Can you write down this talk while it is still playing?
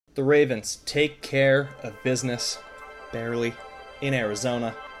The Ravens take care of business, barely, in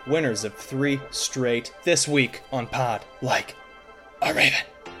Arizona. Winners of 3 straight this week on Pod Like a Raven.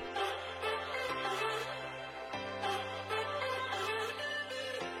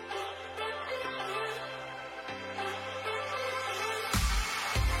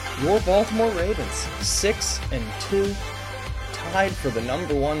 Your Baltimore Ravens, 6-2, tied for the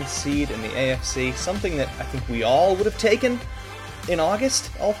number 1 seed in the AFC, something that I think we all would have taken in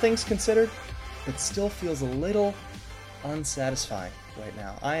August, all things considered, but still feels a little unsatisfying right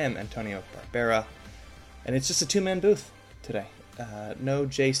now. I am Antonio Barbera, and it's just a two-man booth today. No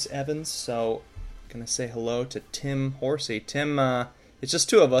Jace Evans, so I'm going to say hello to Tim Horsey. Tim, it's just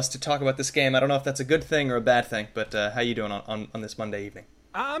two of us to talk about this game. I don't know if that's a good thing or a bad thing, but how you doing on this Monday evening?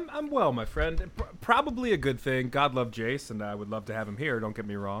 I'm well, my friend. Probably a good thing. God love Jace, and I would love to have him here, don't get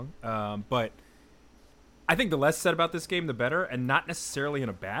me wrong. But I think the less said about this game, the better, and not necessarily in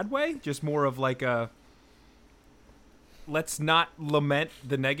a bad way, just more of like a let's not lament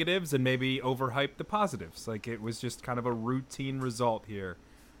the negatives and maybe overhype the positives. Like, it was just kind of a routine result here,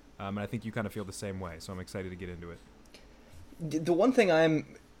 and I think you kind of feel the same way, so I'm excited to get into it. The one thing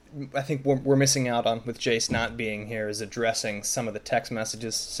I think we're missing out on with Jace not being here is addressing some of the text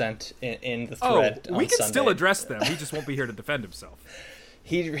messages sent in the thread on we can Sunday. Still address them. He just won't be here to defend himself.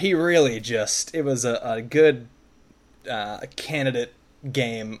 He really just, it was a good candidate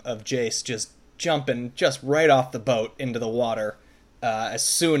game of Jace just jumping just right off the boat into the water as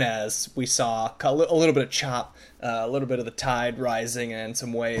soon as we saw a little bit of chop, a little bit of the tide rising and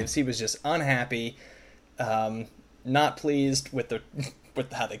some waves. He was just unhappy, not pleased with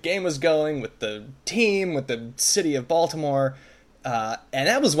with how the game was going, with the team, with the city of Baltimore, and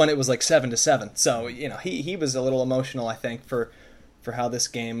that was when it was like 7-7. So he was a little emotional, I think, for how this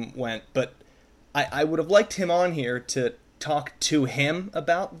game went. But I would have liked him on here to talk to him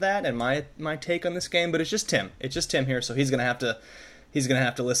about that and my take on this game. But it's just Tim. It's just Tim here, so he's gonna have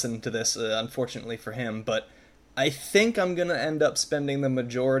to listen to this, unfortunately for him. But I think I'm gonna end up spending the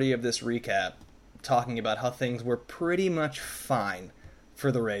majority of this recap talking about how things were pretty much fine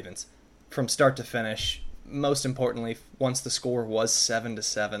for the Ravens from start to finish. Most importantly, once the score was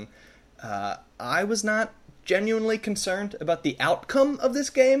 7-7, I was not genuinely concerned about the outcome of this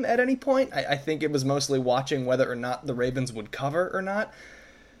game at any point. I think it was mostly watching whether or not the Ravens would cover or not.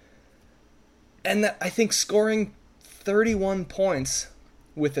 And I think scoring 31 points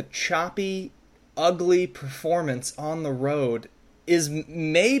with a choppy, ugly performance on the road is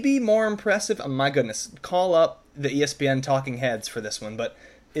maybe more impressive. Oh my goodness, call up the ESPN talking heads for this one, but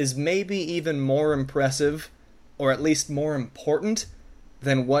is maybe even more impressive, or at least more important,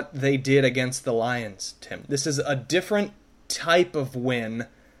 than what they did against the Lions, Tim. This is a different type of win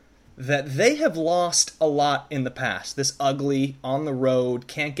that they have lost a lot in the past. This ugly, on the road,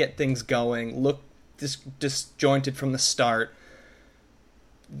 can't get things going, look disjointed from the start.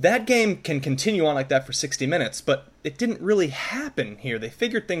 That game can continue on like that for 60 minutes, but it didn't really happen here. They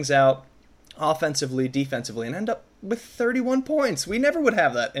figured things out offensively, defensively, and end up with 31 points. We never would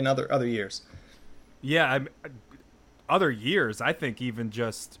have that in other years. Yeah, other years, I think even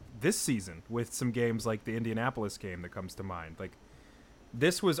just this season with some games like the Indianapolis game that comes to mind. Like,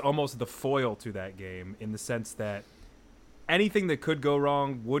 this was almost the foil to that game in the sense that anything that could go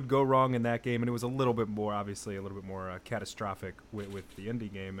wrong would go wrong in that game, and it was a little bit more catastrophic with the Indy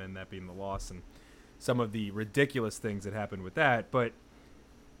game, and that being the loss and some of the ridiculous things that happened with that. But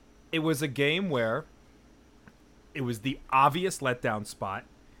it was a game where it was the obvious letdown spot.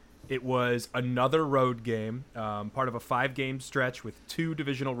 It was another road game, part of a 5-game stretch with 2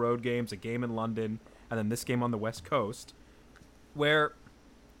 divisional road games, a game in London, and then this game on the West Coast, where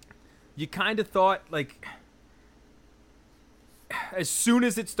you kind of thought, like, as soon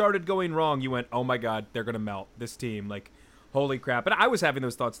as it started going wrong, you went, oh my God, they're going to melt, this team. Like, holy crap. And I was having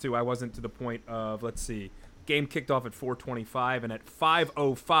those thoughts too. I wasn't to the point of, let's see, game kicked off at 4:25, and at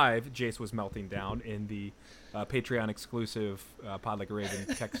 5:05, Jace was melting down in the Patreon exclusive Pod Like a Raven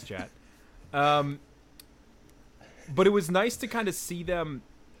text chat. But it was nice to kind of see them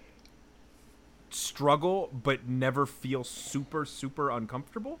struggle but never feel super, super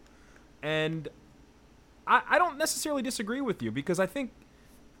uncomfortable. And I don't necessarily disagree with you, because I think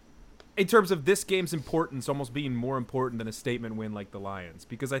in terms of this game's importance almost being more important than a statement win like the Lions,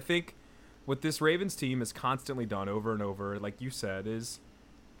 because I think what this Ravens team has constantly done over and over, like you said, is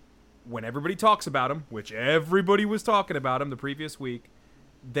when everybody talks about them, which everybody was talking about them the previous week,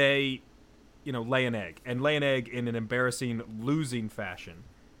 they, lay an egg in an embarrassing losing fashion.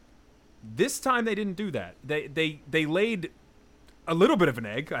 This time they didn't do that. They laid a little bit of an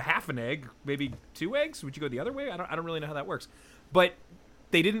egg, a half an egg, maybe 2 eggs. Would you go the other way? I don't really know how that works. But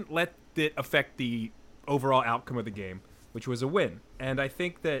they didn't let it affect the overall outcome of the game, which was a win. And I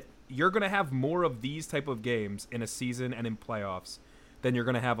think that you're going to have more of these type of games in a season and in playoffs than you're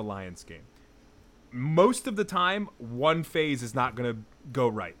going to have a Lions game. Most of the time, one phase is not going to go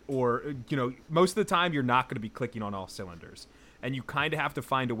right. Or, most of the time, you're not going to be clicking on all cylinders. And you kind of have to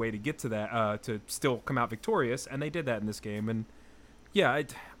find a way to get to that, to still come out victorious. And they did that in this game. And, yeah,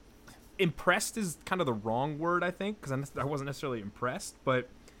 impressed is kind of the wrong word, I think, because I wasn't necessarily impressed. But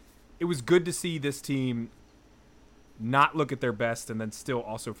it was good to see this team not look at their best and then still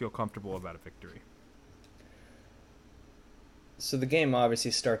also feel comfortable about a victory. So the game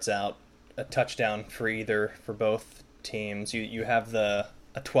obviously starts out a touchdown for both teams. You have a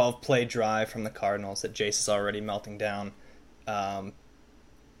 12-play drive from the Cardinals that Jace is already melting down.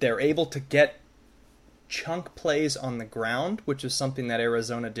 They're able to get chunk plays on the ground, which is something that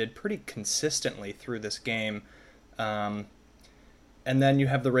Arizona did pretty consistently through this game. And then you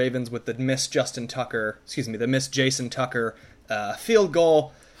have the Ravens with the missed Jason Tucker field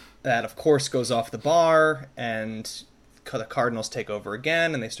goal that, of course, goes off the bar, and the Cardinals take over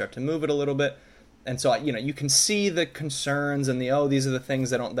again, and they start to move it a little bit. And so, you can see the concerns and these are the things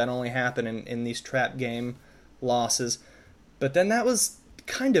that only happen in these trap game losses. But then that was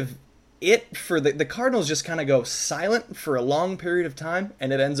kind of it for the Cardinals. Just kind of go silent for a long period of time,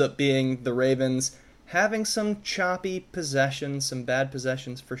 and it ends up being the Ravens having some choppy possessions, some bad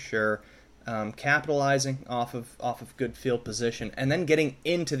possessions for sure, capitalizing off of good field position, and then getting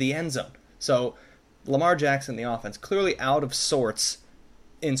into the end zone. So Lamar Jackson, the offense, clearly out of sorts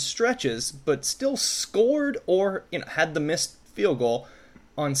in stretches, but still scored or had the missed field goal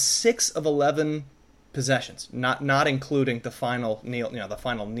on 6 of 11 possessions, not including the final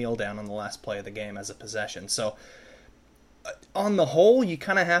kneel down on the last play of the game as a possession. So on the whole, you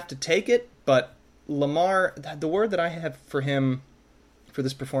kind of have to take it, but Lamar, the word that I have for him for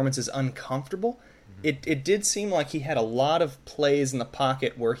this performance is uncomfortable. It did seem like he had a lot of plays in the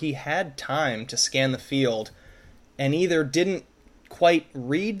pocket where he had time to scan the field and either didn't quite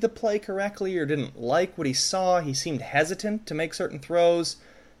read the play correctly or didn't like what he saw. He seemed hesitant to make certain throws.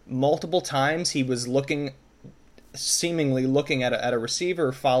 Multiple times he was seemingly looking at a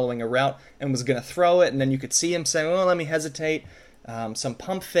receiver following a route and was going to throw it, and then you could see him saying, "Oh, let me hesitate." Some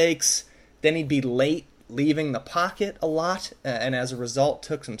pump fakes. Then he'd be late leaving the pocket a lot, and as a result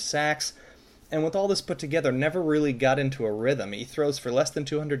took some sacks. And with all this put together, never really got into a rhythm. He throws for less than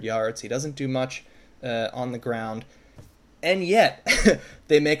 200 yards. He doesn't do much on the ground. And yet,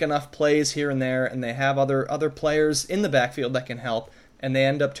 they make enough plays here and there, and they have other players in the backfield that can help, and they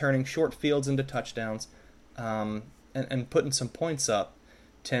end up turning short fields into touchdowns and putting some points up,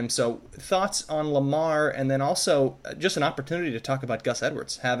 Tim. So thoughts on Lamar, and then also just an opportunity to talk about Gus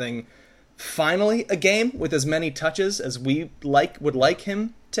Edwards having finally a game with as many touches as we would like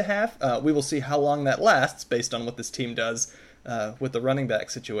him to have. We will see how long that lasts based on what this team does with the running back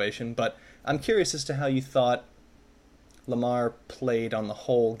situation. But I'm curious as to how you thought Lamar played on the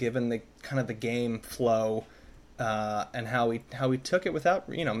whole, given the kind of the game flow and how he took it without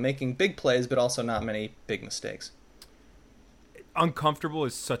making big plays, but also not many big mistakes. Uncomfortable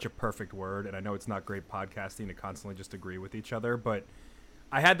is such a perfect word, and I know it's not great podcasting to constantly just agree with each other, but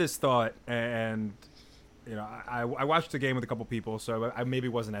I had this thought, and I watched the game with a couple people, so I maybe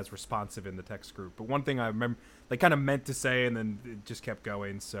wasn't as responsive in the text group. But one thing I remember, kind of meant to say, and then it just kept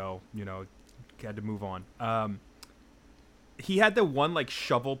going, so had to move on. He had the one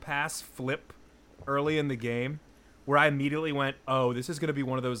shovel pass flip early in the game, where I immediately went, "Oh, this is going to be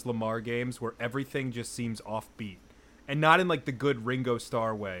one of those Lamar games where everything just seems offbeat," and not in the good Ringo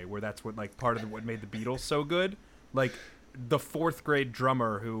Starr way, where that's what part of what made the Beatles so good, the 4th grade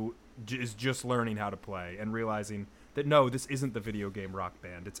drummer who is just learning how to play and realizing that no, this isn't the video game Rock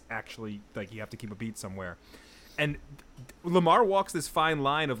Band. It's actually you have to keep a beat somewhere. And Lamar walks this fine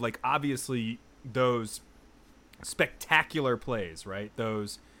line of obviously those spectacular plays, right?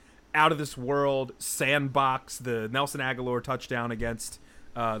 Those out of this world sandbox, the Nelson Aguilar touchdown against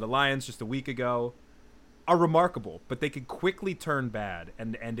the Lions just a week ago are remarkable, but they could quickly turn bad.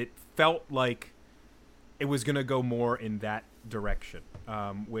 And it felt like it was going to go more in that direction,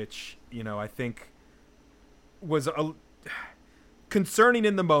 which, I think was concerning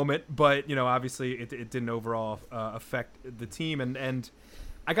in the moment, but, obviously it didn't overall affect the team. And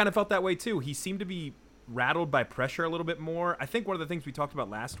I kind of felt that way too. He seemed to be rattled by pressure a little bit more. I think one of the things we talked about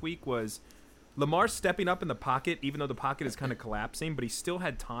last week was Lamar stepping up in the pocket, even though the pocket is kind of collapsing, but he still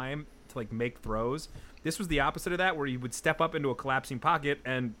had time to make throws. This was the opposite of that, where he would step up into a collapsing pocket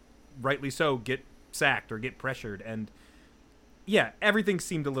and rightly so get sacked or get pressured, and everything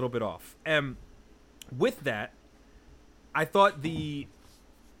seemed a little bit off. With that, I thought the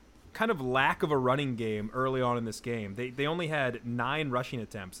kind of lack of a running game early on in this game. They only had 9 rushing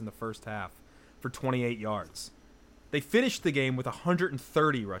attempts in the first half for 28 yards. They finished the game with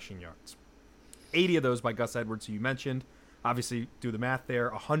 130 rushing yards. 80 of those by Gus Edwards, who you mentioned. Obviously, do the math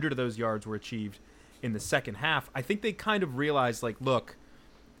there. 100 of those yards were achieved in the second half. I think they kind of realized, like, look,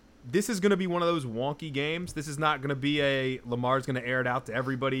 this is going to be one of those wonky games. This is not going to be Lamar's going to air it out to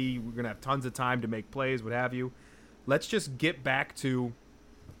everybody. We're going to have tons of time to make plays, what have you. Let's just get back to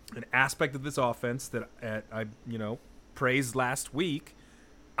an aspect of this offense that I praised last week.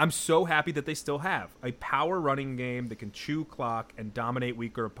 I'm so happy that they still have a power running game that can chew clock and dominate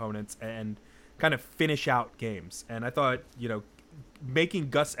weaker opponents and kind of finish out games. And I thought, making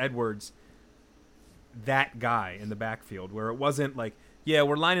Gus Edwards that guy in the backfield, where it wasn't like, yeah,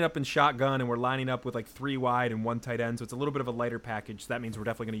 we're lining up in shotgun and we're lining up with like 3 wide and 1 tight end, so it's a little bit of a lighter package. So that means we're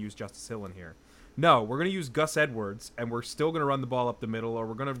definitely going to use Justice Hill in here. No, we're going to use Gus Edwards, and we're still going to run the ball up the middle, or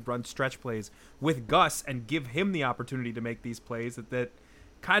we're going to run stretch plays with Gus and give him the opportunity to make these plays that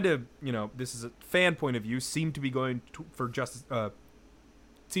kind of, this is a fan point of view, seem to be going to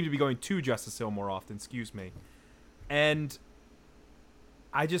Justice Hill more often, excuse me. And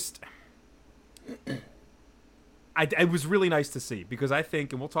I just it was really nice to see, because I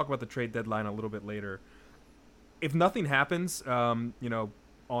think, and we'll talk about the trade deadline a little bit later, if nothing happens,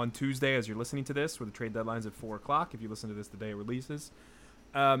 on Tuesday as you're listening to this, where the trade deadline's at 4 o'clock, if you listen to this the day it releases,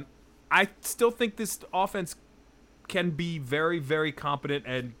 I still think this offense can be very, very competent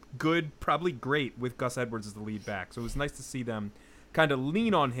and good, probably great, with Gus Edwards as the lead back. So it was nice to see them kind of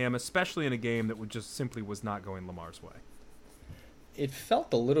lean on him, especially in a game that simply was not going Lamar's way. It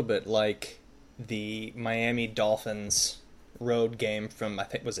felt a little bit like the Miami Dolphins road game from, I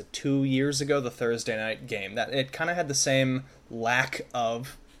think, was it 2 years ago, the Thursday night game. That it kind of had the same lack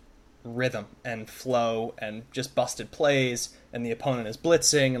of rhythm and flow and just busted plays, and the opponent is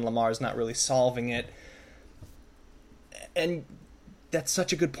blitzing and Lamar's not really solving it. And that's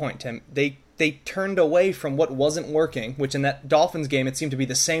such a good point, Tim. They turned away from what wasn't working, which in that Dolphins game it seemed to be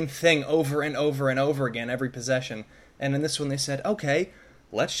the same thing over and over and over again every possession. And in this one they said, okay,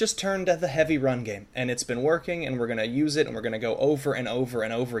 let's just turn to the heavy run game. And it's been working, and we're going to use it, and we're going to go over and over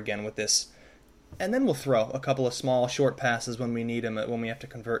and over again with this. And then we'll throw a couple of small, short passes when we need them, when we have to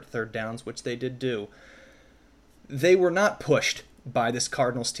convert third downs, which they did do. They were not pushed by this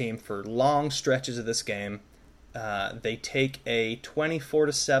Cardinals team for long stretches of this game. They take a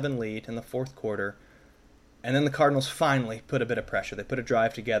 24-7 lead in the fourth quarter, and then the Cardinals finally put a bit of pressure. They put a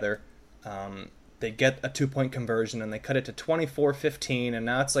drive together. They get a 2-point conversion, and they cut it to 24-15, and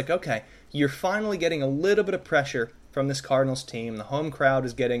now it's like, okay, you're finally getting a little bit of pressure from this Cardinals team. The home crowd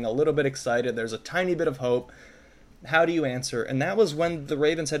is getting a little bit excited. There's a tiny bit of hope. How do you answer? And that was when the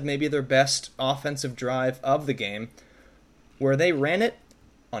Ravens had maybe their best offensive drive of the game, where they ran it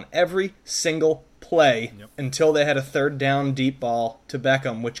on every single play until they had a third down deep ball to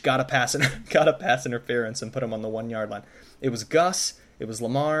Beckham, which got a pass interference and put him on the 1-yard line. It was Gus, it was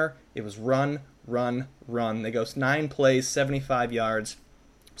Lamar, it was run. They go 9 plays, 75 yards,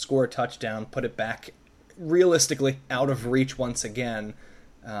 score a touchdown, put it back realistically out of reach once again.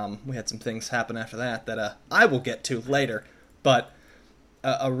 We had some things happen after that I will get to later, but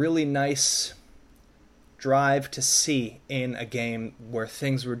a really nice drive to see in a game where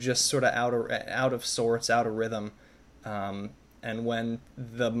things were just sort of out of sorts, out of rhythm. And when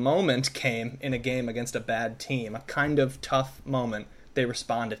the moment came in a game against a bad team, a kind of tough moment, they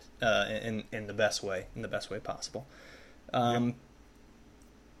responded in the best way possible.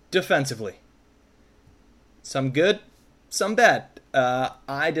 Defensively, some good, some bad.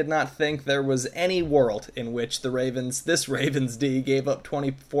 I did not think there was any world in which this Ravens D gave up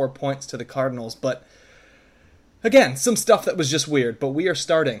 24 points to the Cardinals, but again, some stuff that was just weird. But we are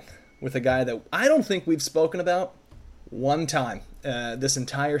starting with a guy that I don't think we've spoken about one time this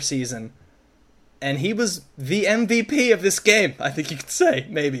entire season, and he was the MVP of this game, I think you could say,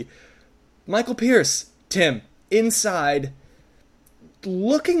 maybe. Michael Pierce, Tim, inside,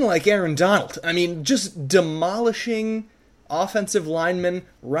 looking like Aaron Donald. I mean, just demolishing offensive linemen,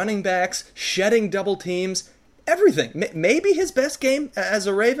 running backs, shedding double teams, everything. Maybe his best game as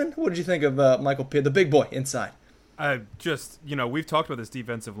a Raven. What did you think of Michael Pierce, the big boy inside? We've talked about this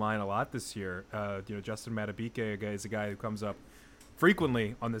defensive line a lot this year. Justin Matabike is a guy who comes up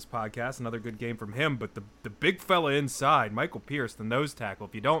frequently on this podcast. Another good game from him. But the big fella inside, Michael Pierce, the nose tackle,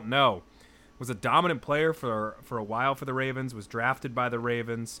 if you don't know, was a dominant player for a while for the Ravens, was drafted by the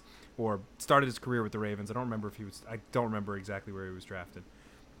Ravens, or started his career with the Ravens. I don't remember exactly where he was drafted.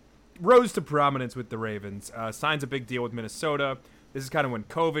 Rose to prominence with the Ravens, signs a big deal with Minnesota. This is kind of when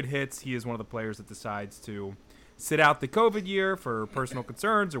COVID hits. He is one of the players that decides to sit out the COVID year for personal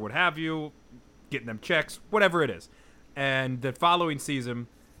concerns or what have you, getting them checks, whatever it is. And the following season,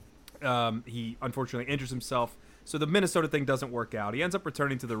 he unfortunately injures himself. So the Minnesota thing doesn't work out. He ends up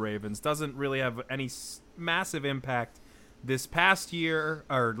returning to the Ravens. Doesn't really have any massive impact this past year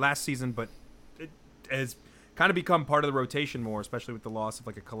or last season, but it has kind of become part of the rotation more, especially with the loss of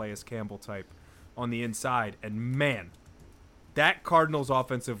like a Calais Campbell type on the inside. And man, that Cardinals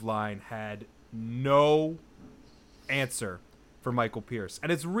offensive line had no answer for Michael Pierce.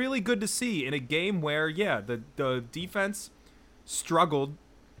 And it's really good to see in a game where, yeah, the defense struggled.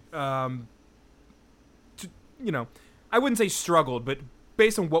 I wouldn't say struggled, but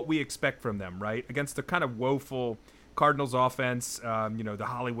based on what we expect from them, right? Against the kind of woeful Cardinals offense, the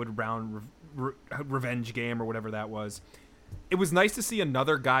Hollywood round revenge game or whatever that was. It was nice to see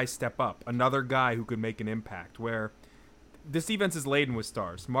another guy step up, another guy who could make an impact, where this defense is laden with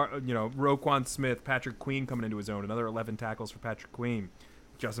stars. Roquan Smith, Patrick Queen coming into his own, another 11 tackles for Patrick Queen.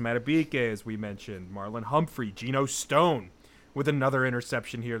 Justin Madubuike, as we mentioned, Marlon Humphrey, Geno Stone with another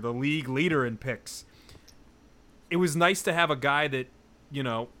interception here, the league leader in picks. It was nice to have a guy that,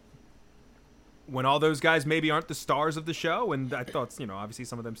 when all those guys maybe aren't the stars of the show, and I thought, obviously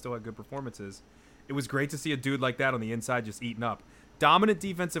some of them still had good performances, it was great to see a dude like that on the inside just eating up. Dominant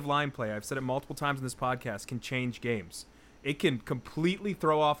defensive line play, I've said it multiple times in this podcast, can change games. It can completely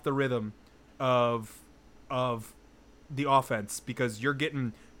throw off the rhythm of the offense because you're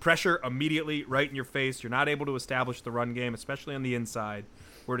getting pressure immediately right in your face. You're not able to establish the run game, especially on the inside,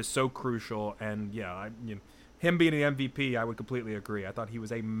 where it is so crucial. And, him being the MVP, I would completely agree. I thought he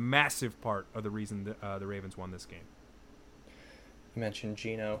was a massive part of the reason the Ravens won this game. You mentioned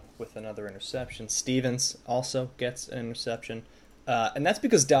Geno with another interception. Stevens also gets an interception. And that's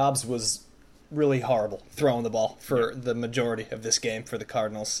because Dobbs was really horrible throwing the ball for the majority of this game for the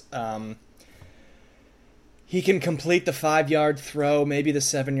Cardinals. He can complete the 5-yard throw, maybe the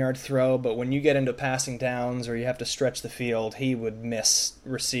 7-yard throw, but when you get into passing downs or you have to stretch the field, he would miss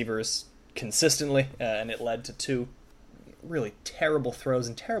receivers consistently, and it led to 2 really terrible throws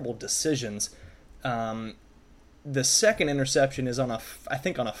and terrible decisions. The second interception is on a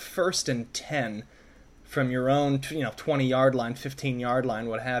 1st and 10 from your own 20-yard line, 15-yard line,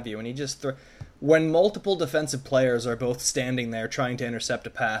 what have you, and he just when multiple defensive players are both standing there trying to intercept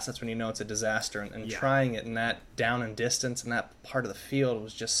a pass, that's when you know it's a disaster, and trying it in that down and distance in that part of the field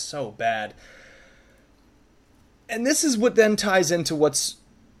was just so bad. And this is what then ties into what's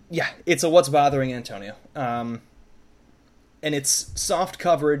bothering Antonio. And it's soft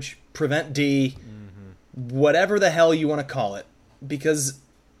coverage, prevent D, whatever the hell you want to call it. Because,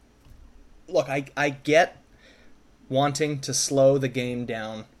 look, I get wanting to slow the game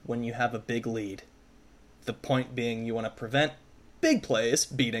down when you have a big lead. The point being you want to prevent big plays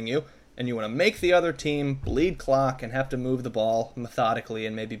beating you, and you want to make the other team bleed clock and have to move the ball methodically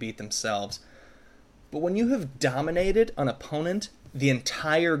and maybe beat themselves. But when you have dominated an opponent the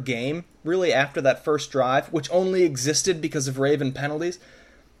entire game, really after that first drive, which only existed because of Raven penalties,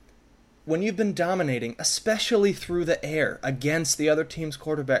 when you've been dominating, especially through the air, against the other team's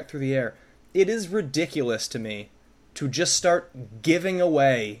quarterback through the air, it is ridiculous to me to just start giving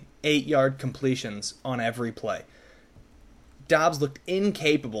away 8-yard completions on every play. Dobbs looked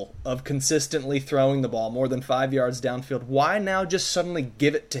incapable of consistently throwing the ball more than 5 yards downfield. Why now just suddenly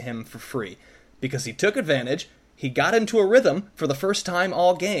give it to him for free? Because he took advantage, he got into a rhythm for the first time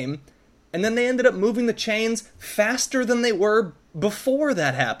all game, and then they ended up moving the chains faster than they were before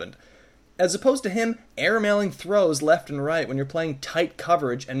that happened. As opposed to him airmailing throws left and right when you're playing tight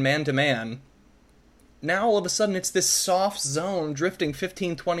coverage and man-to-man. Now all of a sudden it's this soft zone drifting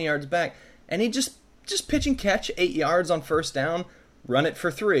 15, 20 yards back, and he just pitch and catch 8 yards on first down, run it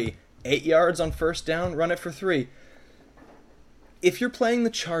for 3. 8 yards on first down, run it for 3. If you're playing the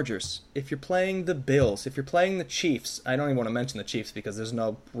Chargers, if you're playing the Bills, if you're playing the Chiefs, I don't even want to mention the Chiefs because there's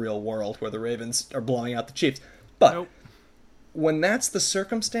no real world where the Ravens are blowing out the Chiefs. But when that's the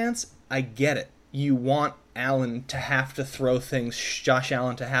circumstance, I get it. You want Allen to have to throw things, Josh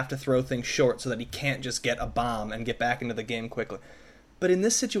Allen to have to throw things short so that he can't just get a bomb and get back into the game quickly. But in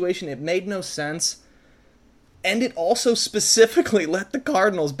this situation, it made no sense. And it also specifically let the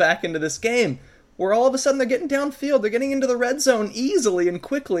Cardinals back into this game, where all of a sudden they're getting downfield, they're getting into the red zone easily and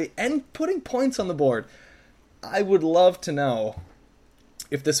quickly, and putting points on the board. I would love to know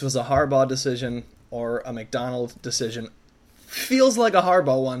if this was a Harbaugh decision or a McDonald decision. Feels like a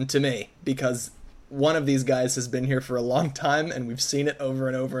Harbaugh one to me, because one of these guys has been here for a long time, and we've seen it over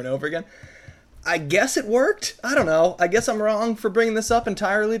and over and over again. I guess it worked. I don't know. I guess I'm wrong for bringing this up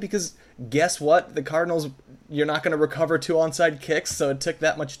entirely, because guess what? The Cardinals, you're not going to recover 2 onside kicks, so it took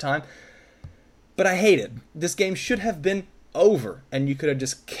that much time. But I hate it. This game should have been over, and you could have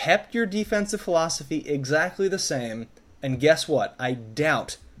just kept your defensive philosophy exactly the same. And guess what? I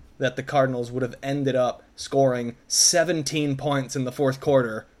doubt that the Cardinals would have ended up scoring 17 points in the fourth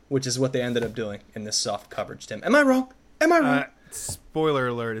quarter, which is what they ended up doing in this soft coverage, Tim. Am I wrong? Am I wrong? Spoiler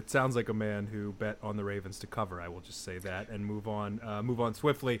alert, it sounds like a man who bet on the Ravens to cover. I will just say that and move on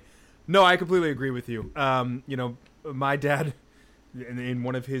swiftly. No, I completely agree with you. My dad, in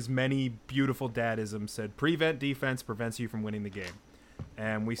one of his many beautiful dadisms, said, prevent defense prevents you from winning the game.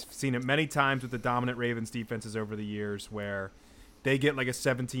 And we've seen it many times with the dominant Ravens defenses over the years where they get like a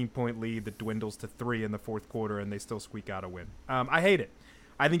 17-point lead that dwindles to 3 in the fourth quarter and they still squeak out a win. I hate it.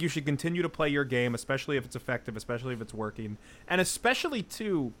 I think you should continue to play your game, especially if it's effective, especially if it's working, and especially,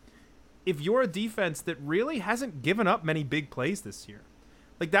 too, if you're a defense that really hasn't given up many big plays this year.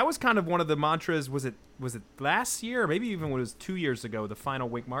 Like, that was kind of one of the mantras, was it last year, or maybe even when it was 2 years ago, the final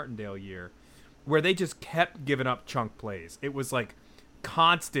Wink Martindale year, where they just kept giving up chunk plays. It was like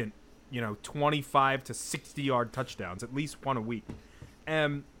constant, 25 to 60-yard touchdowns, at least one a week.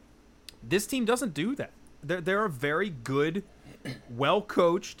 And this team doesn't do that. They're a very good,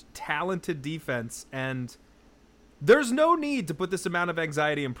 well-coached, talented defense, and there's no need to put this amount of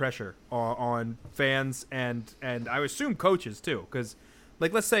anxiety and pressure on fans and I assume coaches too, because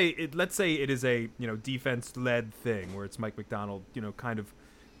like let's say it is a defense-led thing where it's Mike Macdonald kind of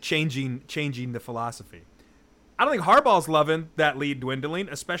changing the philosophy. I don't think Harbaugh's loving that lead dwindling,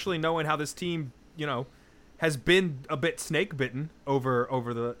 especially knowing how this team has been a bit snake bitten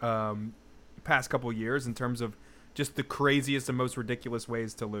over the past couple of years in terms of just the craziest and most ridiculous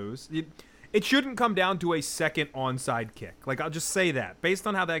ways to lose. It shouldn't come down to a second onside kick. Like, I'll just say that. Based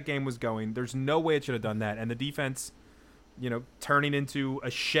on how that game was going, there's no way it should have done that. And the defense, turning into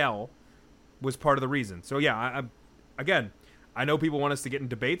a shell was part of the reason. So, yeah, I know people want us to get in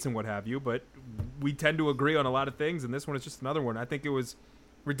debates and what have you, but we tend to agree on a lot of things, and this one is just another one. I think it was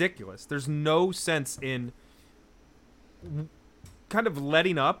ridiculous. There's no sense in kind of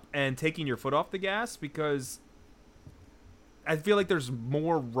letting up and taking your foot off the gas because I feel like there's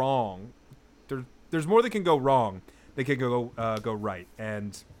more wrong. There's more that can go wrong that can go right,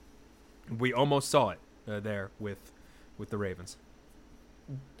 and we almost saw it there with the Ravens.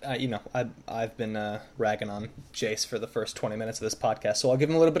 I've been ragging on Jace for the first 20 minutes of this podcast, so I'll give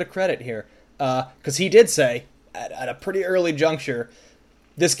him a little bit of credit here because he did say at a pretty early juncture,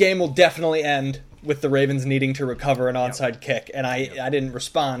 this game will definitely end with the Ravens needing to recover an onside kick, and I didn't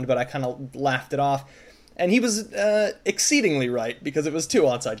respond, but I kind of laughed it off. And he was exceedingly right because it was 2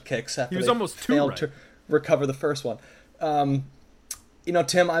 onside kicks after he was they almost failed to recover the first one.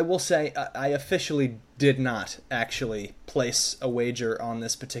 Tim, I will say I officially did not actually place a wager on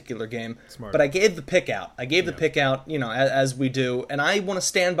this particular game. Smart. But I gave the pick out. The pick out, as we do, and I want to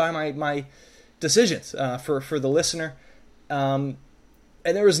stand by my decisions for the listener. And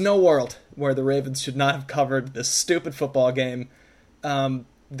there is no world where the Ravens should not have covered this stupid football game.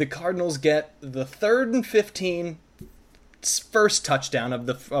 The Cardinals get the 3rd and 15 first touchdown of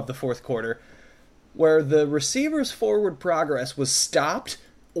the fourth quarter, where the receiver's forward progress was stopped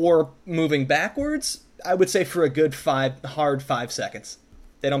or moving backwards, I would say for a good 5 seconds.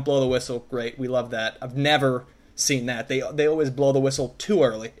 They don't blow the whistle. Great. We love that. I've never seen that. They always blow the whistle too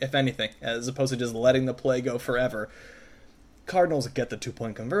early, if anything, as opposed to just letting the play go forever. Cardinals get the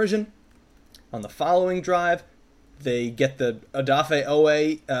 2-point conversion. On the following drive, they get the Odafe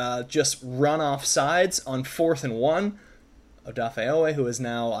Owe just run off sides on 4th and 1. Odafe Owe, who is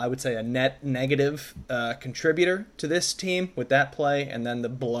now, I would say, a net negative contributor to this team with that play, and then the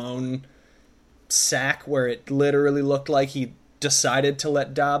blown sack where it literally looked like he decided to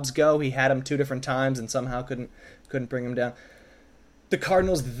let Dobbs go. He had him 2 different times and somehow couldn't bring him down. The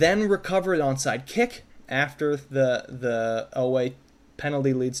Cardinals then recover an onside kick after the Owe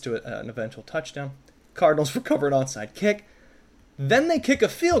penalty leads to an eventual touchdown. Cardinals recover an onside kick. Then they kick a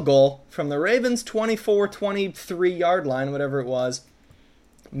field goal from the Ravens' 24, 23-yard line, whatever it was.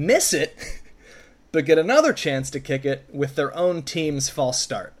 Miss it, but get another chance to kick it with their own team's false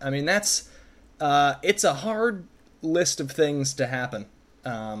start. I mean, it's a hard list of things to happen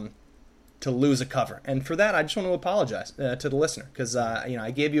to lose a cover. And for that, I just want to apologize to the listener because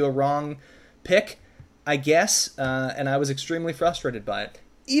I gave you a wrong pick, I guess, and I was extremely frustrated by it.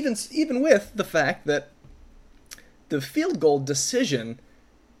 Even with the fact that the field goal decision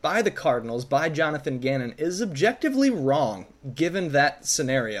by the Cardinals, by Jonathan Gannon, is objectively wrong, given that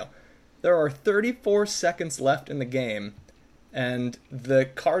scenario. There are 34 seconds left in the game, and the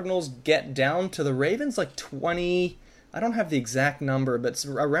Cardinals get down to the Ravens like 20... I don't have the exact number, but it's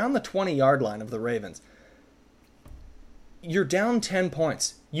around the 20-yard line of the Ravens. you're down 10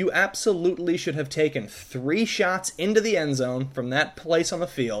 points. You absolutely should have taken 3 shots into the end zone from that place on the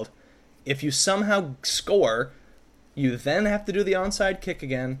field. If you somehow score, you then have to do the onside kick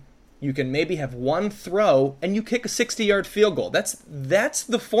again. You can maybe have 1 throw, and you kick a 60-yard field goal. That's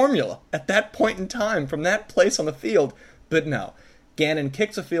the formula at that point in time from that place on the field. But no, Gannon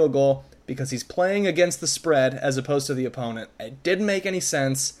kicks a field goal because he's playing against the spread as opposed to the opponent. It didn't make any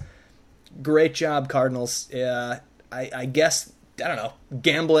sense. Great job, Cardinals. I guess, I don't know,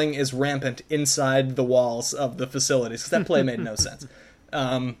 gambling is rampant inside the walls of the facilities, because that play made no sense.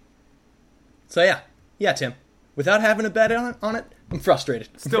 So yeah, Tim. Without having a bet on it, I'm frustrated.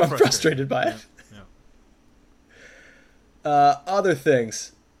 Still frustrated by it. Yeah. Other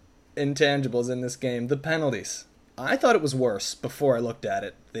things, intangibles in this game, the penalties. I thought it was worse before I looked at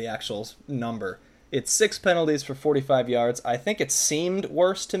it, the actual number. It's 6 penalties for 45 yards. I think it seemed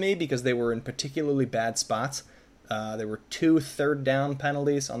worse to me because they were in particularly bad spots. There were 2 third-down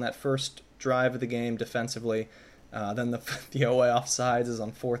penalties on that first drive of the game defensively. Then the OA offsides is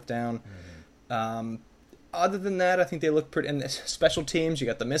on 4th down. Other than that, I think they look pretty... And special teams, you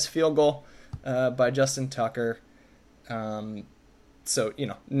got the missed field goal by Justin Tucker. So,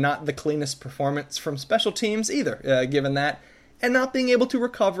 not the cleanest performance from special teams either, given that. And not being able to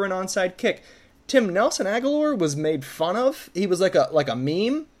recover an onside kick. Tim, Nelson Aguilar was made fun of. He was like a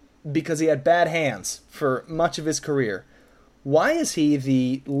meme because he had bad hands for much of his career. Why is he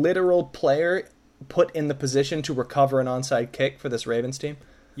the literal player put in the position to recover an onside kick for this Ravens team?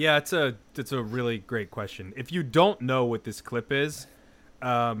 Yeah, it's a really great question. If you don't know what this clip is,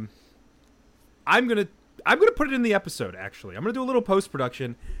 I'm gonna put it in the episode. Actually, I'm gonna do a little post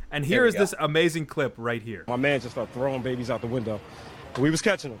production, and here is this amazing clip right here. My man just started throwing babies out the window. We was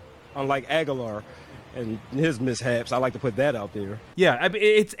catching them, unlike Aguilar and his mishaps. I like to put that out there. Yeah, I mean,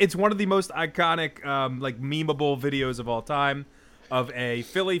 it's one of the most iconic, memeable videos of all time. Of a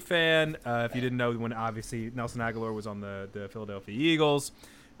Philly fan, if you didn't know, when obviously Nelson Aguilar was on the Philadelphia Eagles,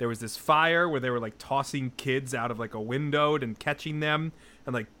 there was this fire where they were like tossing kids out of like a window and catching them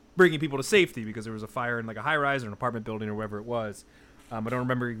and like bringing people to safety because there was a fire in like a high-rise or an apartment building or wherever it was. I don't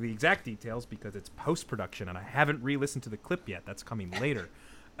remember the exact details because it's post-production and I haven't re-listened to the clip yet. That's coming later.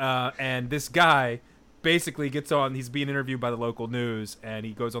 And this guy basically gets on, he's being interviewed by the local news, and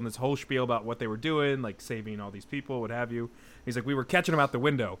he goes on this whole spiel about what they were doing, like saving all these people, what have you. He's like, we were catching them out the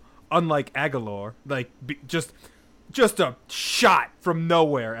window, unlike Aguilar, like just a shot from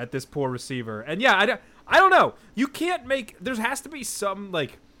nowhere at this poor receiver. And yeah, I don't know. You can't make, there has to be some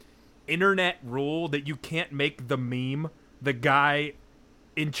like internet rule that you can't make the meme the guy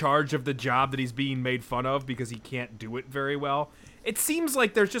in charge of the job that he's being made fun of because he can't do it very well. It seems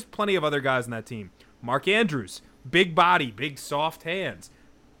like there's just plenty of other guys in that team. Mark Andrews, big body, big soft hands.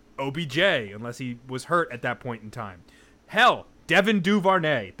 OBJ, unless he was hurt at that point in time. Hell, Devin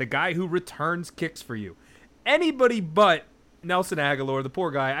Duvernay, the guy who returns kicks for you. Anybody but Nelson Aguilar, the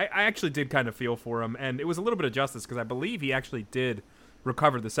poor guy, I actually did kind of feel for him, and it was a little bit of justice because I believe he actually did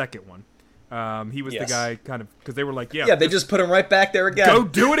recover the second one. He was the guy kind of, because they were like, yeah, they just put him right back there again. Go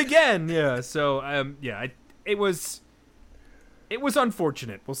do it again. Yeah, so, it was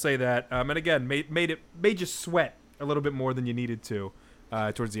unfortunate, we'll say that. And again, made you sweat a little bit more than you needed to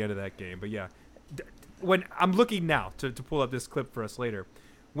towards the end of that game. But yeah, when I'm looking now to pull up this clip for us later,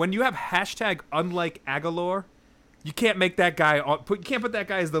 when you have hashtag unlike Aguilar, you can't make that guy you can't put that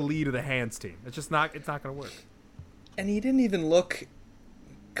guy as the lead of the hands team. It's not going to work. And he didn't even look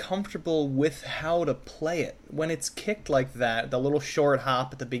comfortable with how to play it. When it's kicked like that, the little short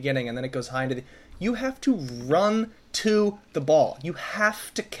hop at the beginning and then it goes high into you have to run to the ball. You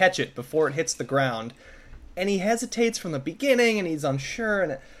have to catch it before it hits the ground. And he hesitates from the beginning and he's unsure.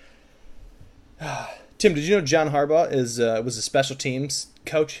 And Tim, did you know John Harbaugh was a special teams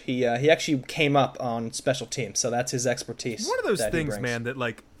coach? He actually came up on special teams, so that's his expertise. One of those things, man, that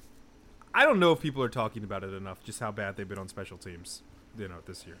like I don't know if people are talking about it enough, just how bad they've been on special teams,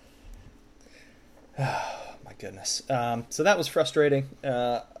 this year. Oh, my goodness. So that was frustrating.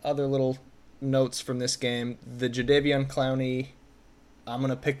 Other little notes from this game. The Jadeveon Clowney, I'm going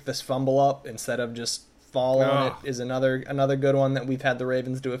to pick this fumble up instead of just fall on it, is another good one that we've had the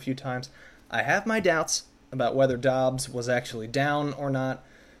Ravens do a few times. I have my doubts about whether Dobbs was actually down or not,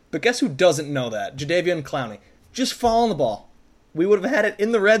 but guess who doesn't know that? Jadeveon Clowney. Just fall on the ball. We would have had it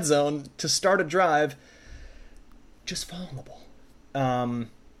in the red zone to start a drive. Just fall on the ball. And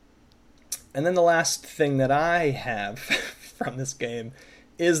then the last thing that I have from this game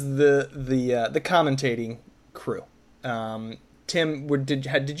is the commentating crew. Tim,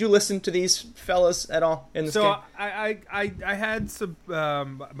 did you listen to these fellas at all in this game? So I had some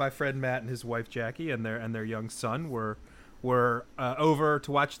my friend Matt and his wife Jackie and their young son were were over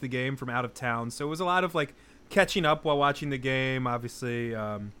to watch the game from out of town. So it was a lot of like catching up while watching the game, obviously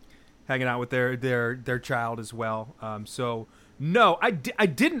hanging out with their child as well. So no, I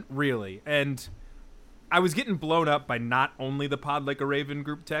didn't really. And I was getting blown up by not only the Pod Like a Raven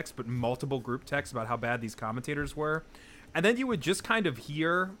group text, but multiple group texts about how bad these commentators were. And then you would just kind of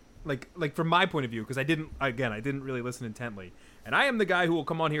hear, like from my point of view, because I didn't really listen intently. And I am the guy who will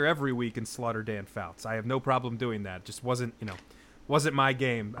come on here every week and slaughter Dan Fouts. I have no problem doing that. Just wasn't my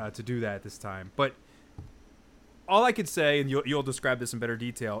game to do that this time. But all I could say, and you'll describe this in better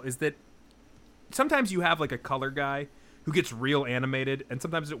detail, is that sometimes you have like a color guy who gets real animated, and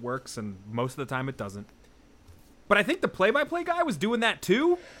sometimes it works, and most of the time it doesn't. But I think the play-by-play guy was doing that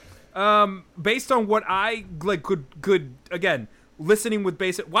too, based on what I like could again listening with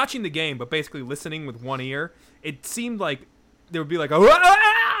watching the game, but basically listening with one ear. It seemed like there would be like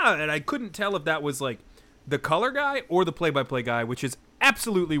and I couldn't tell if that was like the color guy or the play-by-play guy, which is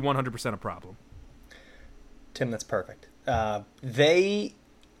absolutely 100% a problem. Tim, that's perfect. I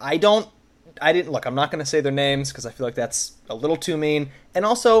didn't look. I'm not going to say their names because I feel like that's a little too mean. And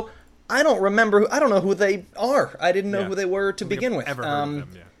also, I don't know who they are. I didn't know who they were to begin with. Ever heard of them,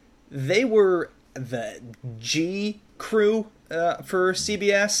 yeah. They were the G crew for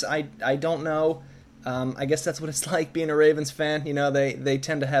CBS. I don't know. I guess that's what it's like being a Ravens fan. You know, they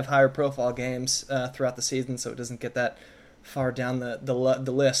tend to have higher profile games throughout the season, so it doesn't get that far down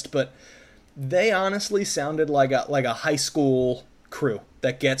the list. But they honestly sounded like a high school crew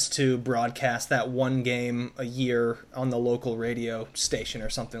that gets to broadcast that one game a year on the local radio station or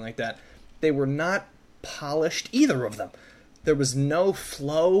something like that. They were not polished, either of them. There was no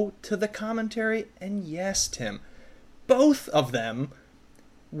flow to the commentary, and yes, Tim, both of them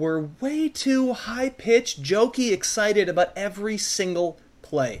were way too high-pitched, jokey, excited about every single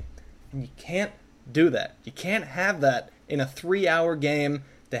play. And you can't do that. You can't have that in a 3-hour game.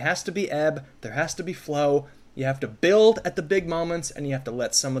 There has to be ebb, there has to be flow. You have to build at the big moments, and you have to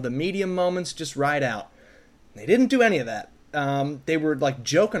let some of the medium moments just ride out. They didn't do any of that. They were like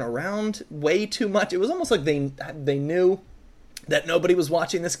joking around way too much. It was almost like they knew that nobody was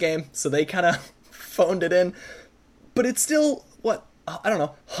watching this game, so they kind of phoned it in. But it's still, I don't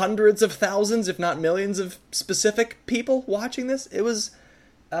know, hundreds of thousands, if not millions of specific people watching this. It was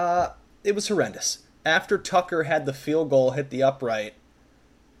horrendous. After Tucker had the field goal hit the upright,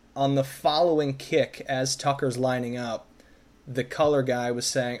 on the following kick, as Tucker's lining up, the color guy was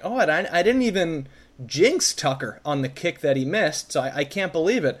saying, I didn't even jinx Tucker on the kick that he missed, so I can't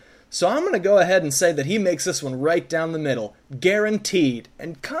believe it. So I'm going to go ahead and say that he makes this one right down the middle. Guaranteed.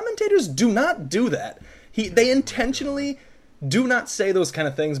 And commentators do not do that. They intentionally do not say those kind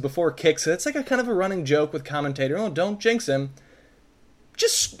of things before kicks. It's like a kind of a running joke with commentator. Oh, don't jinx him.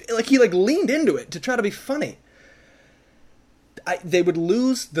 Just like he leaned into it to try to be funny. They would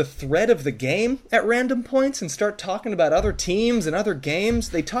lose the thread of the game at random points and start talking about other teams and other games.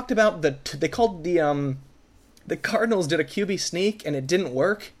 They talked about they called the Cardinals did a QB sneak and it didn't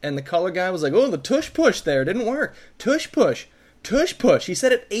work, and the color guy was like, "Oh, the tush push there didn't work. Tush push, tush push." He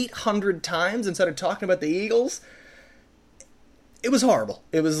said it 800 times and started talking about the Eagles. It was horrible.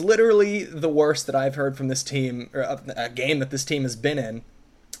 It was literally the worst that I've heard from this team, or a game that this team has been in.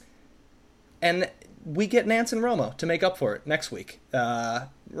 And we get Nance and Romo to make up for it next week.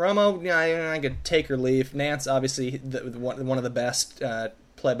 Romo, I could take or leave. Nance, obviously, one of the best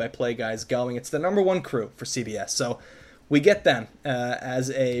play-by-play guys going. It's the number one crew for CBS. So we get them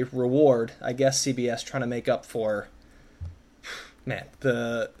as a reward. I guess CBS trying to make up for,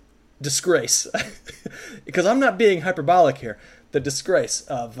 the disgrace. Because I'm not being hyperbolic here. The disgrace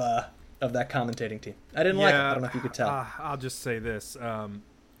of that commentating team. I didn't like it. I don't know if you could tell. I'll just say this.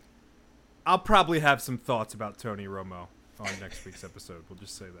 I'll probably have some thoughts about Tony Romo on next week's episode. We'll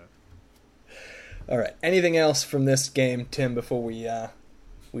just say that. All right. Anything else from this game, Tim, before we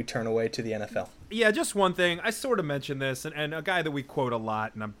turn away to the NFL? Yeah, just one thing. I sort of mentioned this, and a guy that we quote a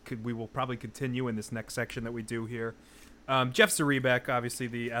lot, and we will probably continue in this next section that we do here. Jeff Zrebiec, obviously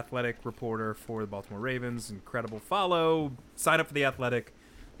the athletic reporter for the Baltimore Ravens. Incredible follow. Sign up for the Athletic.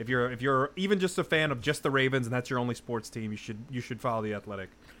 If you're even just a fan of just the Ravens and that's your only sports team, you should follow the Athletic.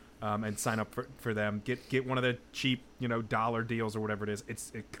 And sign up for them. Get one of the cheap, dollar deals or whatever it is.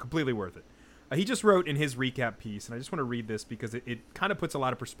 It's completely worth it. He just wrote in his recap piece, and I just want to read this because it kind of puts a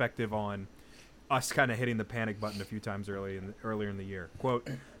lot of perspective on us kind of hitting the panic button a few times earlier in the year. Quote,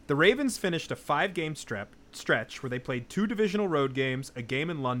 "The Ravens finished a 5-game stretch where they played 2 divisional road games, a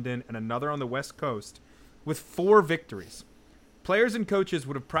game in London, and another on the West Coast, with 4 victories. Players and coaches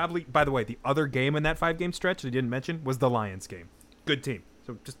would have probably... By the way, the other game in that 5-game stretch they didn't mention was the Lions game. Good team.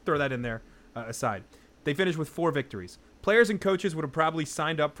 So just throw that in there aside. They finished with 4 victories. Players and coaches would have probably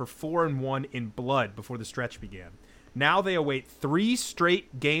signed up for 4-1 in blood before the stretch began. Now they await 3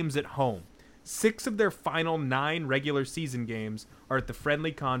 straight games at home. 6 of their final 9 regular season games are at the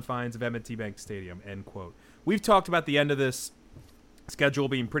friendly confines of M&T Bank Stadium, end quote. We've talked about the end of this schedule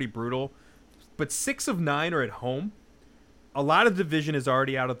being pretty brutal, but 6 of 9 are at home. A lot of the division is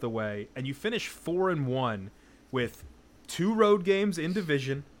already out of the way, and you finish 4-1 with 2 road games in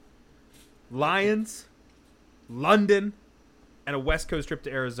division, Lions, London, and a West Coast trip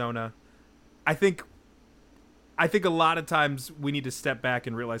to Arizona. I think a lot of times we need to step back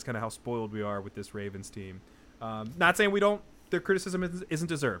and realize kind of how spoiled we are with this Ravens team. Not saying their criticism isn't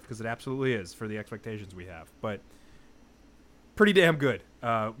deserved, because it absolutely is for the expectations we have, but pretty damn good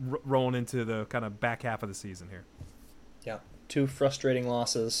rolling into the kind of back half of the season here. Yeah, 2 frustrating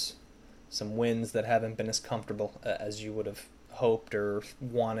losses, some wins that haven't been as comfortable as you would have hoped or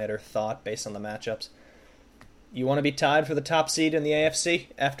wanted or thought based on the matchups. You want to be tied for the top seed in the AFC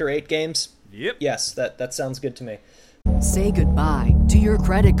after 8 games? Yep. Yes, that sounds good to me. Say goodbye to your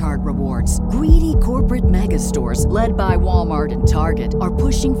credit card rewards. Greedy corporate mega stores, led by Walmart and Target, are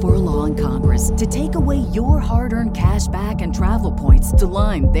pushing for a law in Congress to take away your hard-earned cash back and travel points to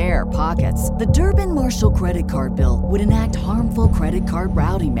line their pockets. The Durbin-Marshall credit card bill would enact harmful credit card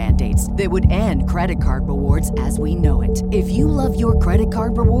routing mandates that would end credit card rewards as we know it. If you love your credit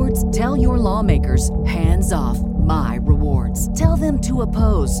card rewards, tell your lawmakers, hands off my rewards. Tell them to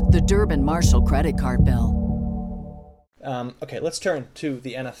oppose the Durbin-Marshall credit card bill. Okay, let's turn to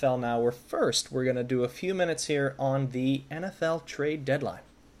the NFL now, where first we're going to do a few minutes here on the NFL trade deadline,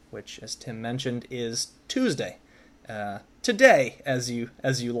 which, as Tim mentioned, is Tuesday. Today, as you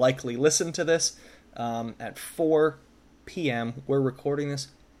likely listen to this, at 4 p.m., we're recording this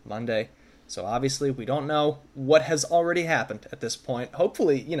Monday. So obviously we don't know what has already happened at this point.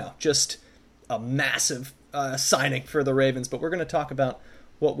 Hopefully, just a massive signing for the Ravens, but we're going to talk about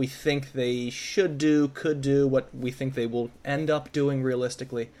what we think they should do, could do, what we think they will end up doing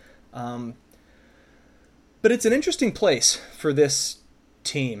realistically. But it's an interesting place for this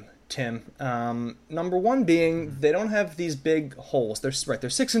team, Tim. Number one being they don't have these big holes. They're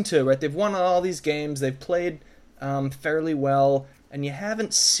 6-2, right? They've won all these games. They've played fairly well, and you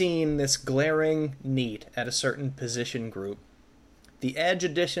haven't seen this glaring need at a certain position group. The edge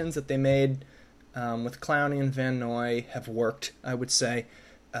additions that they made with Clowney and Van Noy have worked, I would say.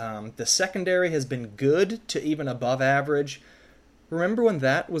 The secondary has been good to even above average. Remember when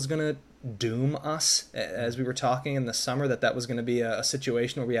that was going to doom us, as we were talking in the summer, that was going to be a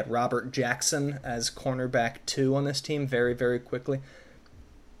situation where we had Robert Jackson as cornerback 2 on this team very, very quickly?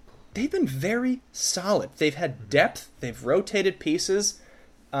 They've been very solid. They've had depth. They've rotated pieces.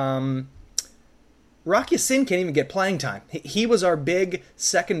 Rock Ya-Sin can't even get playing time. He was our big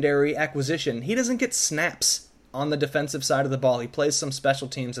secondary acquisition. He doesn't get snaps on the defensive side of the ball. He plays some special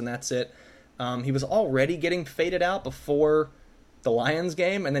teams, and that's it. He was already getting faded out before the Lions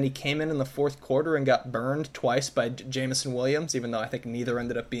game, and then he came in the fourth quarter and got burned twice by Jameson Williams, even though I think neither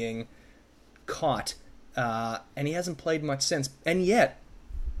ended up being caught. And he hasn't played much since. And yet,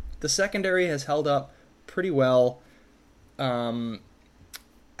 the secondary has held up pretty well.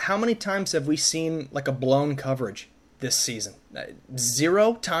 How many times have we seen like a blown coverage this season?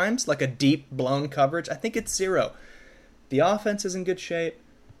 0 times, like a deep blown coverage? I think it's 0. The offense is in good shape.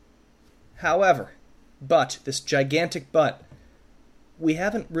 However, this gigantic but, we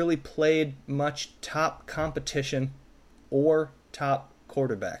haven't really played much top competition or top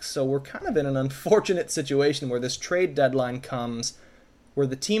quarterbacks. So we're kind of in an unfortunate situation where this trade deadline comes where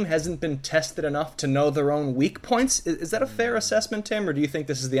the team hasn't been tested enough to know their own weak points. Is that a fair assessment, Tim, or do you think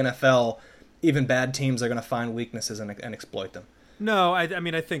this is the NFL? Even bad teams are going to find weaknesses and exploit them. No, I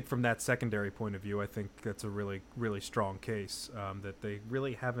mean, I think from that secondary point of view, I think that's a really, really strong case that they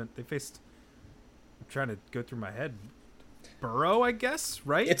really haven't. They faced. I'm trying to go through my head. Burrow, I guess,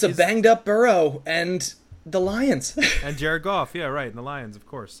 right? It's a banged up Burrow and the Lions and Jared Goff. Yeah, right, and the Lions, of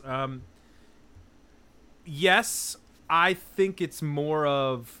course. Yes, I think it's more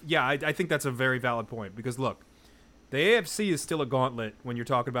of I think that's a very valid point because look. The AFC is still a gauntlet when you're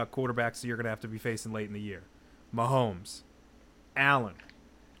talking about quarterbacks that you're going to have to be facing late in the year. Mahomes, Allen,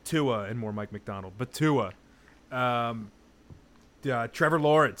 Tua, and more Mike McDonald, but Tua. Trevor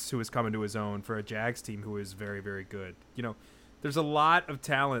Lawrence, who is coming to his own for a Jags team who is very, very good. There's a lot of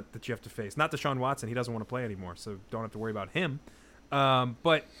talent that you have to face. Not Deshaun Watson. He doesn't want to play anymore, so don't have to worry about him.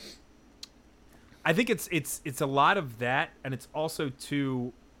 But I think it's a lot of that, and it's also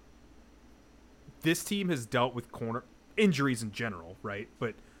this team has dealt with corner injuries in general, right?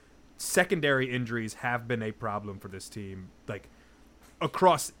 But secondary injuries have been a problem for this team, like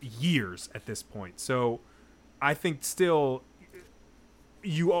across years at this point. So I think still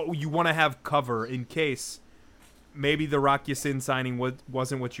you want to have cover in case maybe the Rock Ya-Sin signing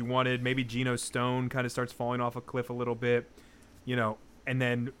wasn't what you wanted. Maybe Geno Stone kind of starts falling off a cliff a little bit, and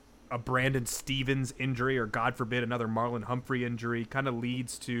then a Brandon Stevens injury, or God forbid another Marlon Humphrey injury, kind of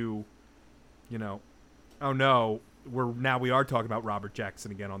leads to, oh no, we are talking about Robert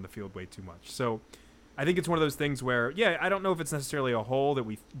Jackson again on the field way too much. So I think it's one of those things where, I don't know if it's necessarily a hole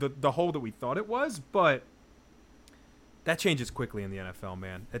that the hole that we thought it was, but that changes quickly in the NFL,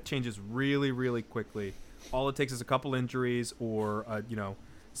 man. It changes really, really quickly. All it takes is a couple injuries or,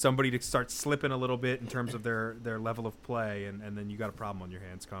 somebody to start slipping a little bit in terms of their level of play, and then you got a problem on your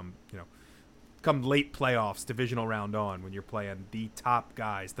hands come late playoffs, divisional round on, when you're playing the top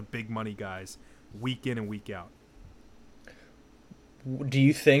guys, the big money guys, week in and week out. Do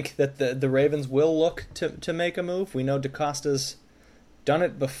you think that the Ravens will look to make a move? We know DeCosta's done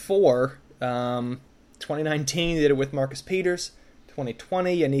it before. 2019, he did it with Marcus Peters.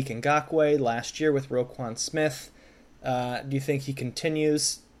 2020, Yannick Ngakoue. Last year with Roquan Smith. Do you think he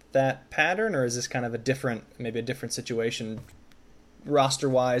continues that pattern, or is this kind of a different situation,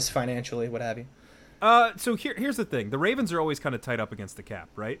 roster-wise, financially, what have you? So here's the thing. The Ravens are always kind of tight up against the cap,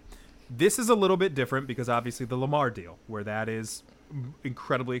 right? This is a little bit different because obviously the Lamar deal, where that is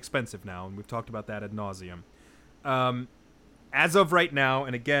incredibly expensive now, and we've talked about that ad nauseum. As of right now,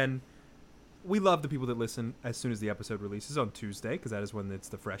 and again, we love the people that listen as soon as the episode releases on Tuesday, because that is when it's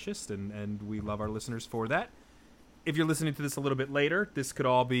the freshest, and we love our listeners for that. If you're listening to this a little bit later, this could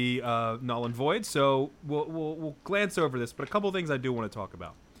all be null and void, so we'll glance over this, but a couple of things I do want to talk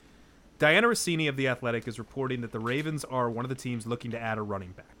about. Diana Rossini of The Athletic is reporting that the Ravens are one of the teams looking to add a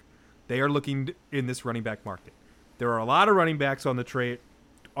running back. They are looking in this running back market. There are a lot of running backs on the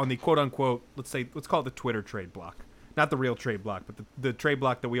quote-unquote, let's call it the Twitter trade block. Not the real trade block, but the trade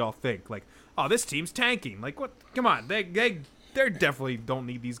block that we all think, like, oh, this team's tanking. Like, what? Come on. They definitely don't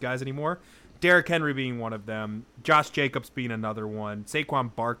need these guys anymore. Derrick Henry being one of them. Josh Jacobs being another one.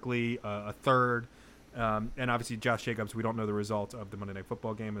 Saquon Barkley, a third. And obviously Josh Jacobs, we don't know the result of the Monday Night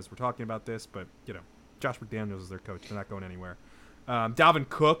Football game as we're talking about this, but, Josh McDaniels is their coach. They're not going anywhere. Dalvin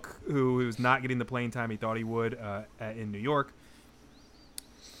Cook, who's not getting the playing time he thought he would in New York.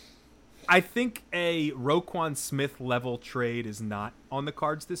 I think a Roquan Smith level trade is not on the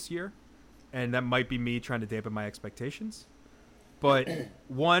cards this year, and that might be me trying to dampen my expectations. But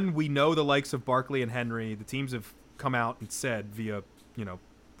one, we know the likes of Barkley and Henry, the teams have come out and said via,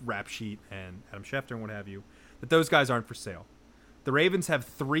 Rap Sheet and Adam Schefter and what have you, that those guys aren't for sale. The Ravens have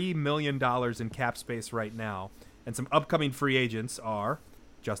 $3 million in cap space right now, and some upcoming free agents are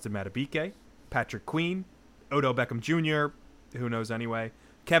Justin Madubuike, Patrick Queen, Odell Beckham Jr., who knows anyway,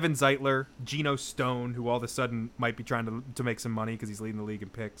 Kevin Zeitler, Geno Stone, who all of a sudden might be trying to make some money because he's leading the league in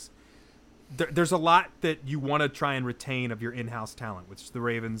picks. There's a lot that you want to try and retain of your in-house talent, which the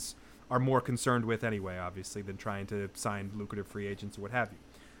Ravens are more concerned with anyway, obviously, than trying to sign lucrative free agents or what have you.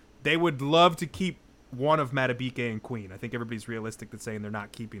 They would love to keep one of Madubuike and Queen. I think everybody's realistic that saying they're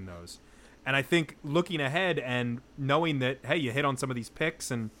not keeping those. And I think looking ahead and knowing that, hey, you hit on some of these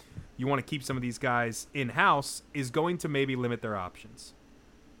picks and you want to keep some of these guys in-house is going to maybe limit their options.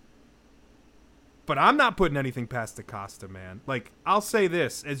 But I'm not putting anything past DeCosta, man. Like, I'll say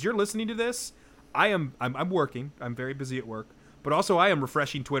this. As you're listening to this, I'm working. I'm very busy at work. But also I am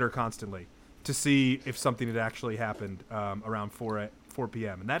refreshing Twitter constantly to see if something had actually happened around 4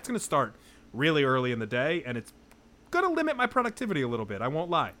 p.m. And that's going to start really early in the day, and it's going to limit my productivity a little bit. I won't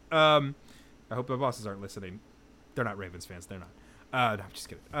lie. I hope my bosses aren't listening. They're not Ravens fans. They're not. No, I'm just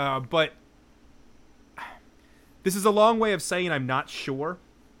kidding. But this is a long way of saying I'm not sure.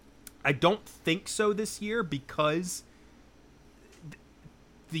 I don't think so this year because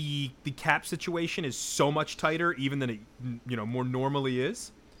the cap situation is so much tighter even than it more normally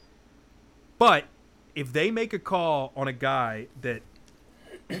is. But if they make a call on a guy that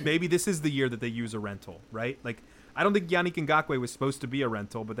maybe this is the year that they use a rental, right? Like, I don't think Yannick Ngakoue was supposed to be a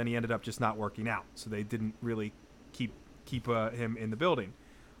rental, but then he ended up just not working out, so they didn't really keep him in the building.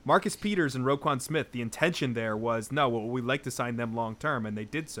 Marcus Peters and Roquan Smith, the intention there was, we'd like to sign them long-term, and they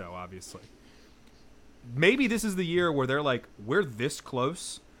did so, obviously. Maybe this is the year where they're like, we're this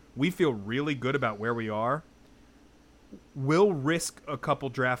close. We feel really good about where we are. We'll risk a couple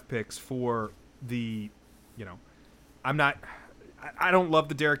draft picks for the, I don't love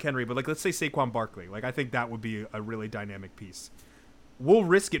the Derrick Henry, but, like, let's say Saquon Barkley. Like, I think that would be a really dynamic piece. We'll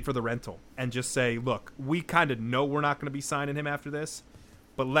risk it for the rental and just say, look, we kind of know we're not going to be signing him after this,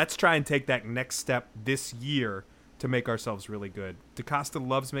 but let's try and take that next step this year to make ourselves really good. DeCosta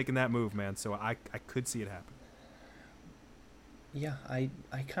loves making that move, man, so I could see it happen. Yeah, I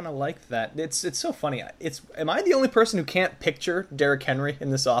kind of like that. It's so funny. Am I the only person who can't picture Derrick Henry in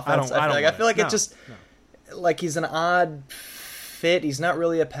this offense? I feel like it just like he's an odd fit. He's not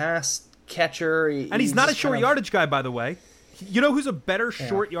really a pass catcher, and he's not a short yardage guy, by the way. You know who's a better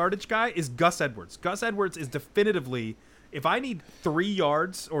short yardage guy is Gus Edwards. Gus Edwards is definitively, if I need 3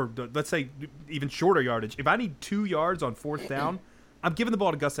 yards, or let's say even shorter yardage, if I need 2 yards on 4th down, I'm giving the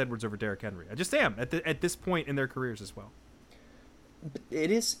ball to Gus Edwards over Derrick Henry. I just am at this point in their careers as well.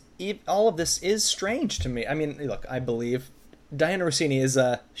 All of this is strange to me. I mean, look, I believe Diana Rossini is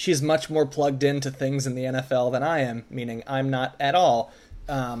she's much more plugged into things in the NFL than I am, meaning I'm not at all.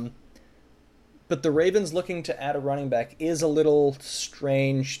 But the Ravens looking to add a running back is a little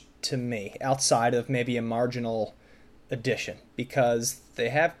strange to me, outside of maybe a marginal addition, because they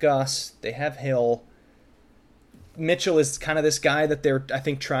have Gus, they have Hill. Mitchell is kind of this guy that they're, I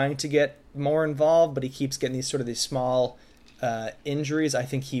think, trying to get more involved, but he keeps getting these small injuries. I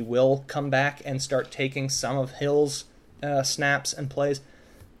think he will come back and start taking some of Hill's snaps and plays.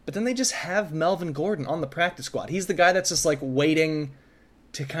 But then they just have Melvin Gordon on the practice squad. He's the guy that's just like waiting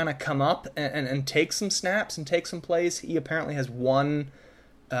to kind of come up and take some snaps and take some plays. He apparently has one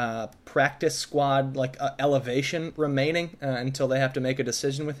practice squad elevation remaining until they have to make a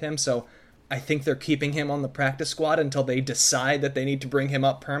decision with him. So I think they're keeping him on the practice squad until they decide that they need to bring him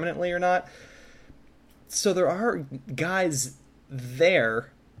up permanently or not. So there are guys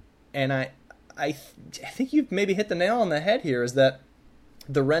there, and I think you've maybe hit the nail on the head here, is that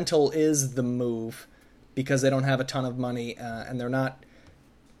the rental is the move because they don't have a ton of money, and they're not.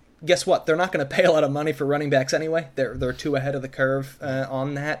 Guess what? They're not going to pay a lot of money for running backs anyway. They're too ahead of the curve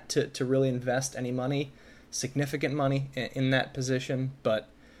on that to really invest any money, significant money in that position. But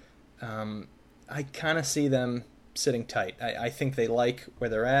I kind of see them sitting tight. I think they like where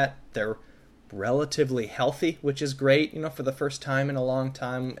they're at. They're relatively healthy, which is great, for the first time in a long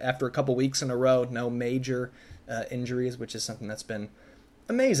time. After a couple weeks in a row, no major injuries, which is something that's been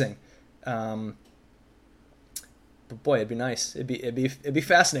amazing. But boy, it'd be nice. It'd be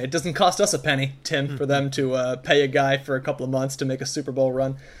fascinating. It doesn't cost us a penny, Tim, for them to pay a guy for a couple of months to make a Super Bowl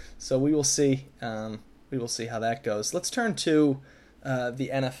run. So we will see. We will see how that goes. Let's turn to the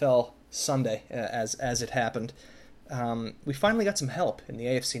NFL Sunday as it happened. We finally got some help in the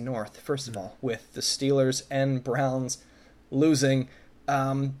AFC North, first of all, with the Steelers and Browns losing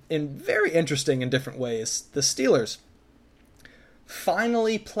in very interesting and different ways. The Steelers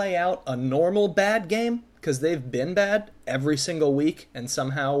finally play out a normal bad game, because they've been bad every single week, and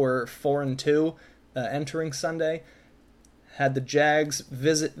somehow we're 4-2 entering Sunday. Had the Jags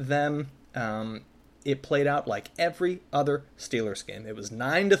visit them. It played out like every other Steelers game. It was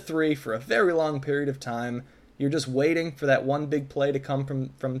 9-3 for a very long period of time. You're just waiting for that one big play to come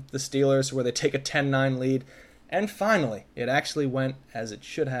from the Steelers where they take a 10-9 lead. And finally, it actually went as it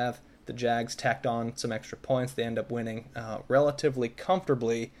should have. The Jags tacked on some extra points. They end up winning relatively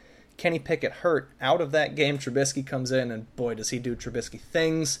comfortably. Kenny Pickett hurt out of that game. Trubisky comes in, and boy, does he do Trubisky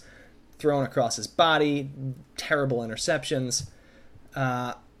things. Thrown across his body, terrible interceptions.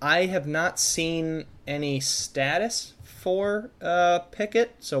 I have not seen any status for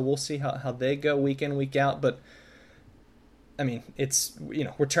Pickett, so we'll see how they go week in, week out. But I mean, it's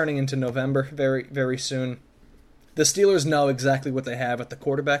we're turning into November very, very soon. The Steelers know exactly what they have at the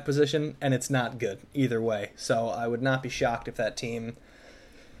quarterback position, and it's not good either way. So I would not be shocked if that team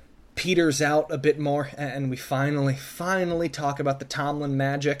peters out a bit more, and we finally talk about the Tomlin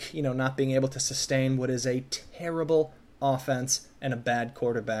magic, not being able to sustain what is a terrible offense and a bad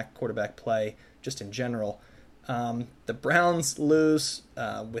quarterback play just in general. The Browns lose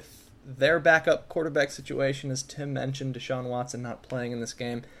with their backup quarterback situation, as Tim mentioned, Deshaun Watson not playing in this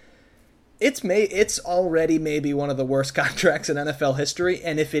game. It's already maybe one of the worst contracts in NFL history,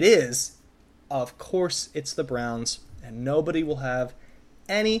 and if it is, of course it's the Browns, and nobody will have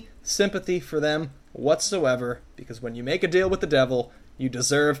any sympathy for them whatsoever, because when you make a deal with the devil, you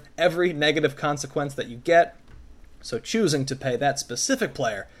deserve every negative consequence that you get. So choosing to pay that specific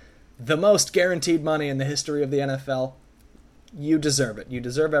player the most guaranteed money in the history of the NFL, you deserve it. You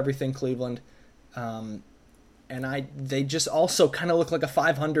deserve everything, Cleveland. They just also kind of look like a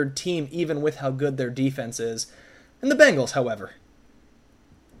 500 team, even with how good their defense is. And the Bengals, however,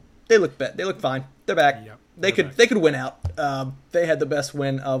 they look fine. They're back. Yep, they could win out. They had the best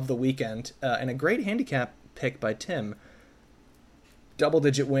win of the weekend, and a great handicap pick by Tim.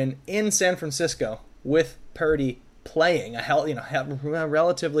 Double-digit win in San Francisco with Purdy playing a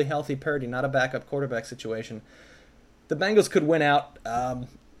relatively healthy Purdy, not a backup quarterback situation. The Bengals could win out.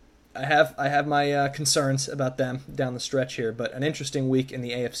 I have my concerns about them down the stretch here, but an interesting week in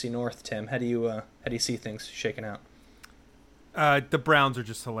the AFC North. Tim, how do you see things shaking out? The Browns are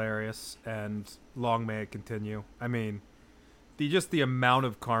just hilarious, and long may it continue. I mean, the amount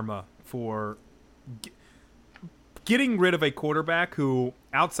of karma for getting rid of a quarterback who,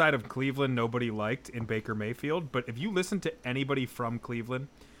 outside of Cleveland, nobody liked in Baker Mayfield. But if you listen to anybody from Cleveland,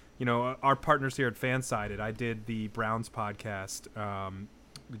 you know, our partners here at Fansided, I did the Browns podcast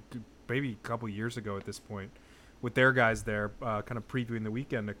maybe a couple years ago at this point with their guys there, kind of previewing the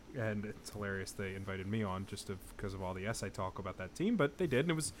weekend, and it's hilarious they invited me on just because of all the I talk about that team, but they did,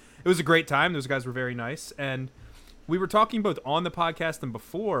 and it was a great time. Those guys were very nice, and we were talking both on the podcast and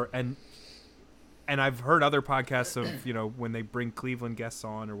before, and I've heard other podcasts of, you know, when they bring Cleveland guests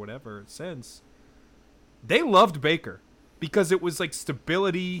on or whatever since, they loved Baker because it was like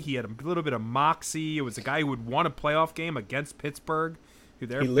stability. He had a little bit of moxie. It was a guy who would want a playoff game against Pittsburgh. He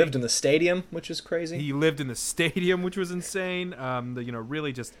lived in the stadium, which is crazy. He lived in the stadium, which was insane.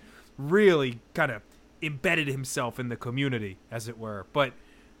 Really kind of embedded himself in the community, as it were. But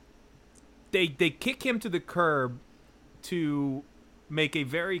they kick him to the curb to make a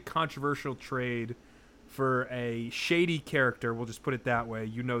very controversial trade for a shady character. We'll just put it that way.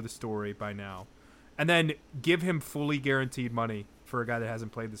 You know the story by now. And then give him fully guaranteed money for a guy that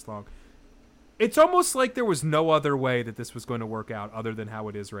hasn't played this long. It's almost like there was no other way that this was going to work out other than how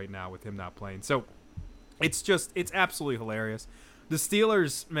it is right now with him not playing. So it's absolutely hilarious. The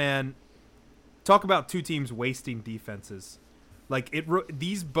Steelers, man, talk about two teams wasting defenses. Like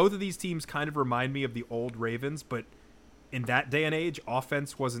both of these teams kind of remind me of the old Ravens, but in that day and age,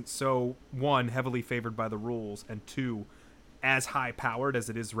 offense wasn't so, one, heavily favored by the rules, and two, as high powered as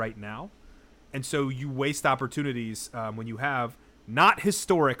it is right now. And so you waste opportunities when you have, not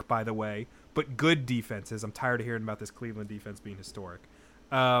historic, by the way, but good defenses. I'm tired of hearing about this Cleveland defense being historic.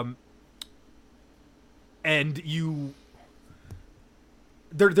 And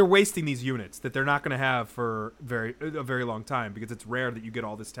they're wasting these units that they're not going to have for a very long time, because it's rare that you get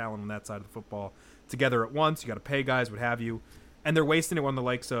all this talent on that side of the football together at once. You got to pay guys, what have you. And they're wasting it on the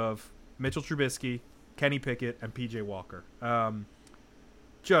likes of Mitchell Trubisky, Kenny Pickett, and PJ Walker.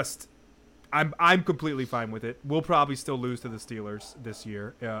 I'm completely fine with it. We'll probably still lose to the Steelers this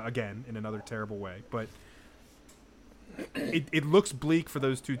year, again, in another terrible way. But it looks bleak for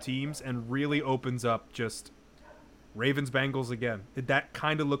those two teams and really opens up just Ravens-Bengals again. That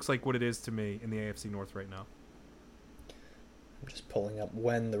kind of looks like what it is to me in the AFC North right now. I'm just pulling up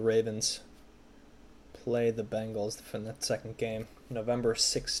when the Ravens play the Bengals for that second game. November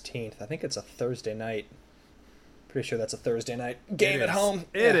 16th. I think it's a Thursday night. Pretty sure that's a Thursday night game at home.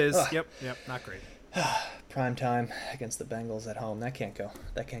 It is. Ugh. Yep. Not great. Prime time against the Bengals at home. That can't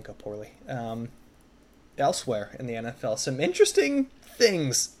go poorly. Elsewhere in the NFL, some interesting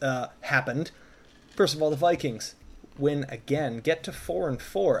things happened. First of all, the Vikings win again, get to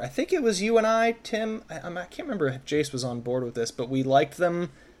 4-4. I think it was you and I, Tim. I can't remember if Jace was on board with this, but we liked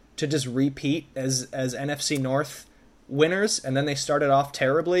them to just repeat as NFC North winners, and then they started off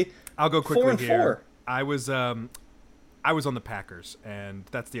terribly. I'll go quickly 4-4. Here. I was on the Packers, and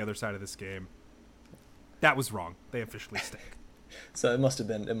that's the other side of this game. That was wrong. They officially stink. So it must have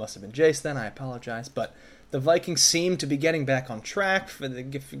been Jace then. I apologize, but the Vikings seem to be getting back on track for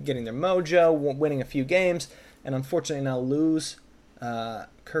getting their mojo, winning a few games, and unfortunately now lose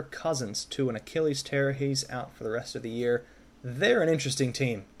Kirk Cousins to an Achilles tear. He's out for the rest of the year. They're an interesting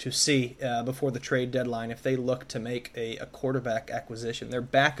team to see before the trade deadline if they look to make a quarterback acquisition. Their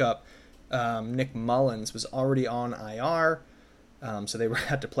backup, Nick Mullins, was already on IR, so they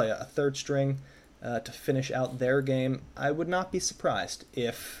had to play a third string to finish out their game. I would not be surprised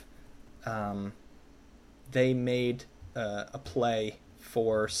if they made a play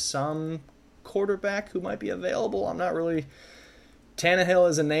for some quarterback who might be available. I'm not really... Tannehill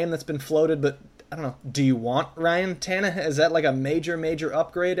is a name that's been floated, but I don't know. Do you want Ryan Tannehill? Is that like a major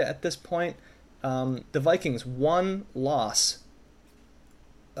upgrade at this point? The Vikings, one loss...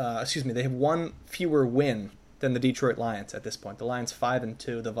 they have one fewer win than the Detroit Lions at this point. The Lions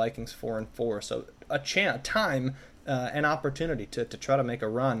 5-2, the Vikings 4-4. So an opportunity to try to make a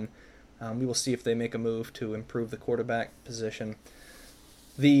run. We will see if they make a move to improve the quarterback position.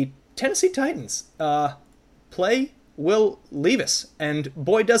 The Tennessee Titans play Will Levis, and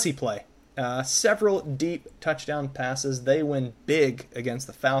boy does he play. Several deep touchdown passes. They win big against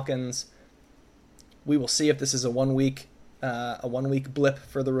the Falcons. We will see if this is a one-week blip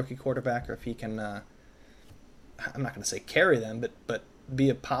for the rookie quarterback, or if he can, I'm not going to say carry them, but be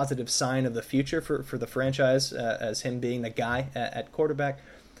a positive sign of the future for the franchise as him being the guy at quarterback.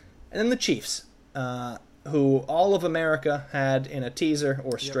 And then the Chiefs, who all of America had in a teaser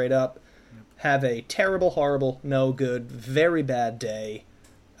or straight up, have a terrible, horrible, no good, very bad day.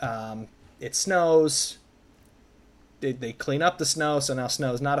 It snows. they clean up the snow, so now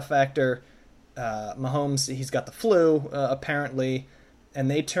snow is not a factor. Mahomes, he's got the flu, apparently, and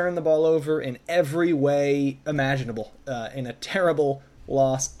they turn the ball over in every way imaginable in a terrible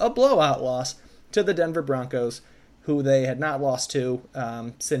loss, a blowout loss to the Denver Broncos, who they had not lost to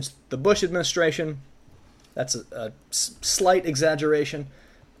since the Bush administration. That's a slight exaggeration.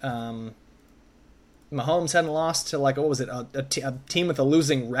 Mahomes hadn't lost to, like, what was it, a team with a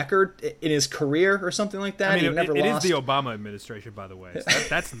losing record in his career or something like that. I mean, He never it lost. is the Obama administration, by the way. So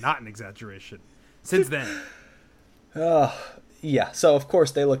that's not an exaggeration. Since then. Yeah, so of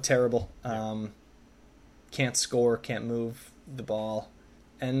course they look terrible. Can't score, can't move the ball,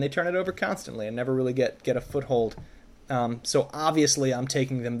 and they turn it over constantly and never really get a foothold. So obviously I'm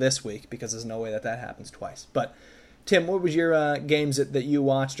taking them this week because there's no way that happens twice. But Tim, what was your games that you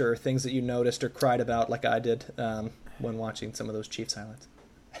watched or things that you noticed or cried about like I did when watching some of those Chiefs highlights?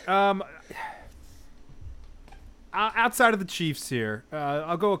 Outside of the Chiefs here,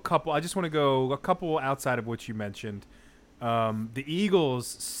 I'll go a couple. I just want to go a couple outside of what you mentioned. The Eagles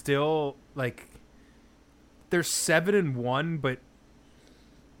still, like, they're 7-1, but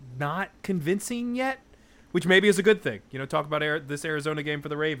not convincing yet, which maybe is a good thing. You know, talk about this Arizona game for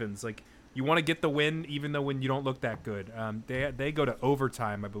the Ravens. Like, you want to get the win even though when you don't look that good. They go to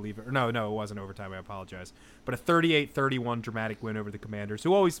overtime, I believe. Or no, it wasn't overtime. I apologize. But a 38-31 dramatic win over the Commanders,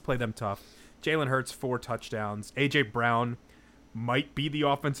 who always play them tough. Jalen Hurts, 4 touchdowns. A.J. Brown might be the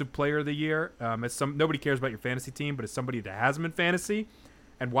offensive player of the year. Nobody cares about your fantasy team, but as somebody that has him in fantasy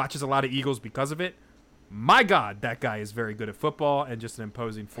and watches a lot of Eagles because of it, my God, that guy is very good at football and just an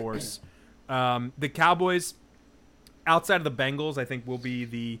imposing force. The Cowboys, outside of the Bengals, I think will be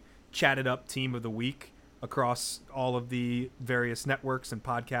the chatted up team of the week across all of the various networks and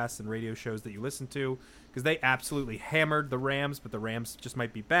podcasts and radio shows that you listen to, because they absolutely hammered the Rams, but the Rams just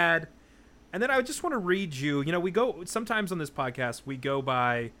might be bad. And then I just want to read you, we go, sometimes on this podcast, we go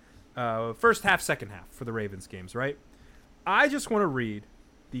by first half, second half for the Ravens games, right? I just want to read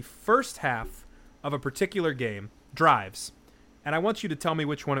the first half of a particular game, drives, and I want you to tell me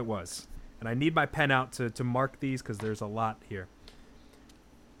which one it was. And I need my pen out to mark these because there's a lot here.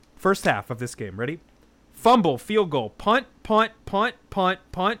 First half of this game, ready? Fumble, field goal, punt, punt, punt, punt,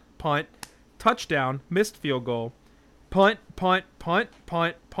 punt, punt, touchdown, missed field goal, punt, punt, punt,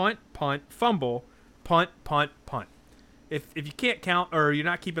 punt, punt, punt, fumble, punt, punt, punt. If you can't count or you're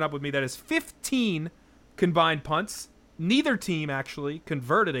not keeping up with me, that is 15 combined punts. Neither team actually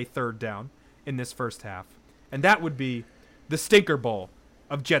converted a third down in this first half. And that would be the stinker bowl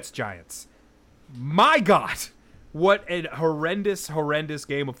of Jets-Giants. My God, what a horrendous, horrendous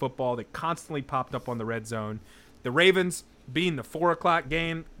game of football that constantly popped up on the red zone. The Ravens, being the 4 o'clock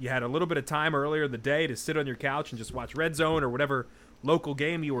game, you had a little bit of time earlier in the day to sit on your couch and just watch Red Zone or whatever local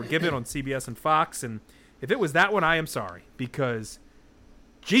game you were given on CBS and Fox. And if it was that one, I am sorry, because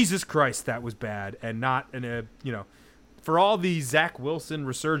Jesus Christ, that was bad. And not in a, for all the Zach Wilson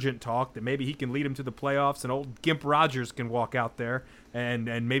resurgent talk that maybe he can lead him to the playoffs and old Gimp Rogers can walk out there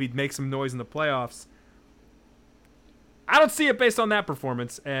and maybe make some noise in the playoffs. I don't see it based on that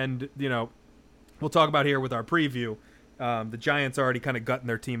performance. And, we'll talk about here with our preview. The Giants are already kind of gutting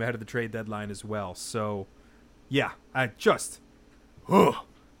their team ahead of the trade deadline as well. So, yeah,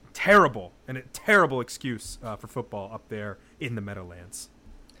 terrible, and a terrible excuse for football up there in the Meadowlands.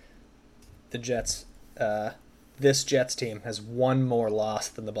 The Jets, this Jets team has one more loss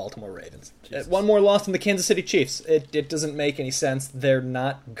than the Baltimore Ravens. One more loss than the Kansas City Chiefs. It doesn't make any sense. They're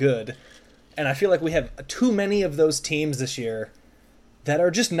not good. And I feel like we have too many of those teams this year that are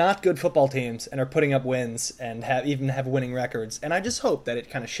just not good football teams and are putting up wins and have winning records. And I just hope that it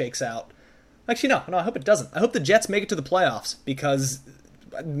kind of shakes out. Actually, no, I hope it doesn't. I hope the Jets make it to the playoffs because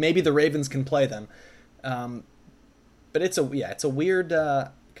maybe the Ravens can play them. But it's a weird,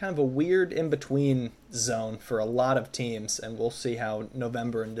 kind of a weird in-between zone for a lot of teams, and we'll see how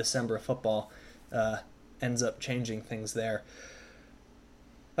November and December football ends up changing things there.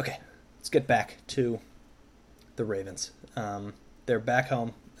 Okay, let's get back to the Ravens. They're back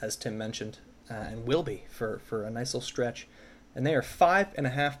home, as Tim mentioned, and will be for a nice little stretch. And they are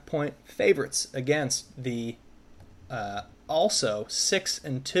 5.5-point favorites against the also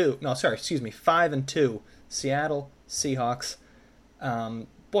 5-2 Seattle Seahawks.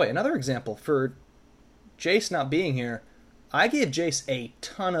 Another example for Jace not being here. I gave Jace a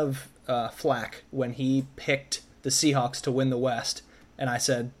ton of flack when he picked the Seahawks to win the West, and I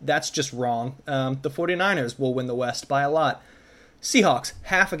said, that's just wrong. The 49ers will win the West by a lot. Seahawks,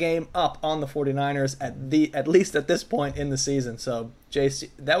 half a game up on the 49ers at least at this point in the season. So, Jace,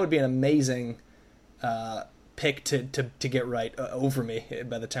 that would be an amazing pick to get right over me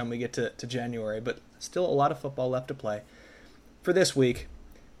by the time we get to January. But still a lot of football left to play. For this week,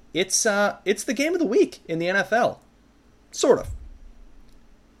 it's the game of the week in the NFL. Sort of.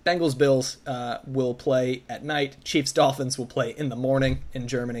 Bengals-Bills will play at night. Chiefs-Dolphins will play in the morning in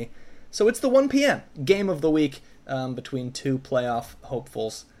Germany. So it's the 1 p.m. game of the week between two playoff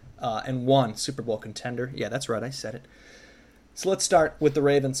hopefuls and one Super Bowl contender. Yeah, that's right. I said it. So let's start with the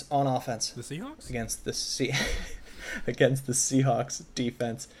Ravens on offense. The Seahawks? Against the Seahawks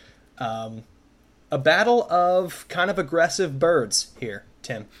defense. A battle of kind of aggressive birds here,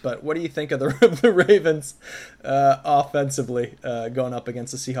 Tim. But what do you think of the Ravens offensively going up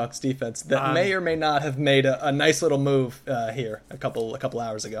against the Seahawks defense that may or may not have made a nice little move here a couple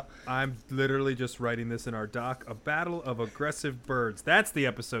hours ago? I'm literally just writing this in our doc. A battle of aggressive birds. That's the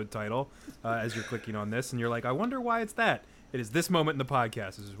episode title as you're clicking on this. And you're like, I wonder why it's that. It is this moment in the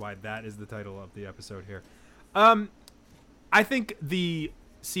podcast. This is why that is the title of the episode here. I think the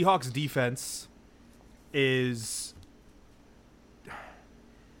Seahawks defense is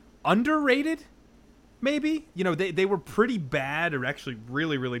underrated, maybe. You know, they were pretty bad, or actually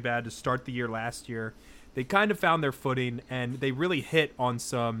really, really bad to start the year last year. They kind of found their footing, and they really hit on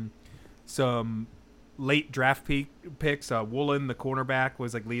some late draft picks. Woolen, the cornerback,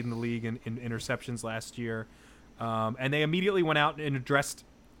 was like leading the league in interceptions last year. And they immediately went out and addressed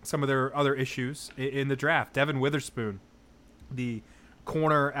some of their other issues in the draft. Devin Witherspoon, the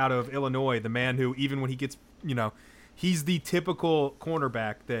corner out of Illinois, the man who, even when he gets, he's the typical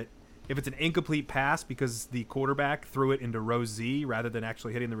cornerback that if it's an incomplete pass because the quarterback threw it into row Z rather than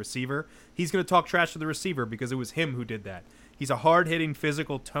actually hitting the receiver, he's going to talk trash to the receiver because it was him who did that. He's a hard-hitting,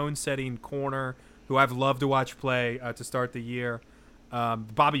 physical, tone-setting corner who I've loved to watch play to start the year.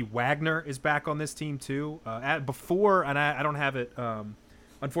 Bobby Wagner is back on this team too. Before, and I don't have it,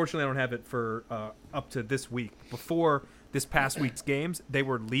 unfortunately I don't have it for up to this week. Before this past week's games, they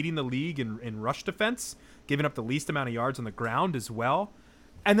were leading the league in rush defense, giving up the least amount of yards on the ground as well.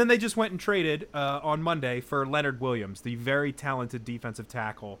 And then they just went and traded on Monday for Leonard Williams, the very talented defensive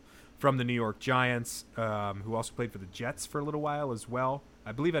tackle from the New York Giants, who also played for the Jets for a little while as well.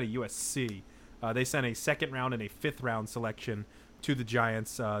 I believe at a USC. They sent a second round and a fifth round selection to the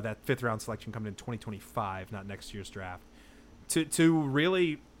Giants. That fifth round selection coming in 2025, not next year's draft, to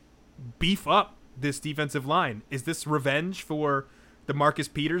really beef up this defensive line. Is this revenge for the Marcus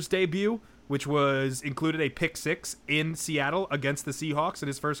Peters debut, which was included a pick six in Seattle against the Seahawks in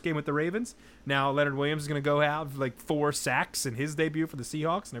his first game with the Ravens? Now Leonard Williams is going to go have like 4 sacks in his debut for the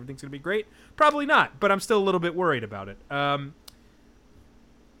Seahawks and everything's going to be great? Probably not, but I'm still a little bit worried about it.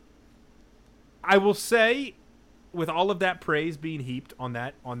 I will say, with all of that praise being heaped on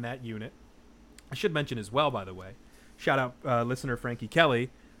that unit, I should mention as well, by the way, shout out listener Frankie Kelly,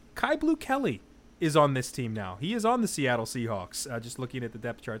 Kai Blue Kelly is on this team now. He is on the Seattle Seahawks. Just looking at the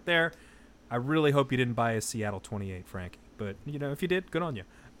depth chart there, I really hope you didn't buy a Seattle 28, Frankie. But if you did, good on you.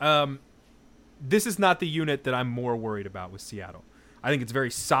 This is not the unit that I'm more worried about with Seattle. I think it's very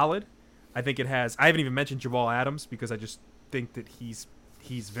solid. I think it has. I haven't even mentioned Jamal Adams because I just think that he's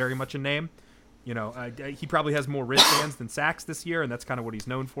very much a name. He probably has more wristbands than sacks this year, and that's kind of what he's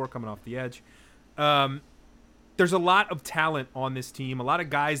known for, coming off the edge. There's a lot of talent on this team, a lot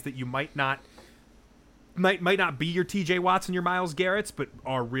of guys that you might not be your TJ Watts and your Myles Garretts, but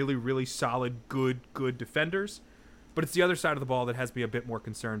are really, really solid, good defenders. But it's the other side of the ball that has me a bit more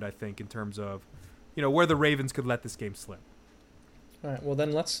concerned, I think, in terms of, where the Ravens could let this game slip. All right, well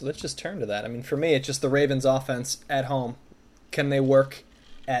then let's just turn to that. I mean, for me, it's just the Ravens offense at home. Can they work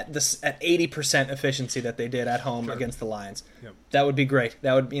at 80% efficiency that they did at home against the Lions? Yep. That would be great.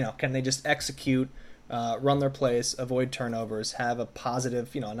 That would, can they just execute, run their plays, avoid turnovers, have a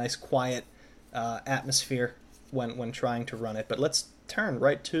positive, a nice quiet atmosphere when trying to run it. But let's turn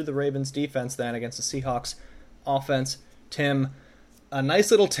right to the Ravens defense then against the Seahawks offense. Tim, a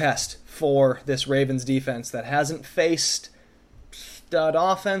nice little test for this Ravens defense that hasn't faced stud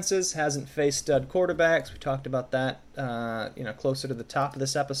offenses, hasn't faced stud quarterbacks. We talked about that closer to the top of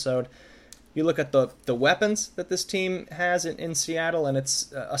this episode. You look at the weapons that this team has in Seattle, and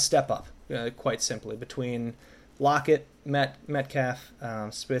it's a step up, quite simply, between Lockett, Metcalf,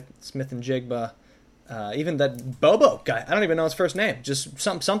 Smith and Jigba, even that Bobo guy. I don't even know his first name. Just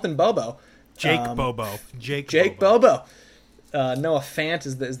something Bobo. Jake Bobo. Noah Fant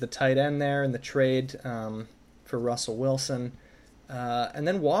is the tight end there in the trade for Russell Wilson. And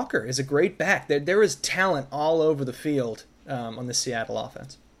then Walker is a great back. There is talent all over the field on the Seattle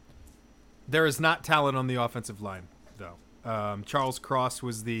offense. There is not talent on the offensive line, though. Charles Cross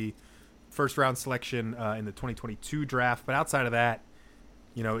was the first-round selection in the 2022 draft. But outside of that,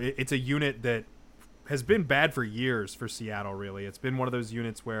 it's a unit that has been bad for years for Seattle, really. It's been one of those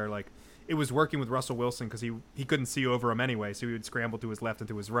units where, like, it was working with Russell Wilson because he couldn't see over him anyway, so he would scramble to his left and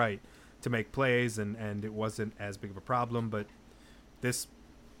to his right to make plays, and it wasn't as big of a problem. But this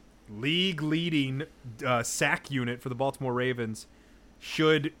league-leading sack unit for the Baltimore Ravens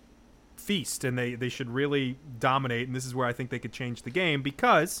should feast, and they should really dominate, and this is where I think they could change the game,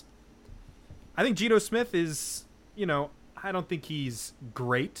 because I think Geno Smith is, I don't think he's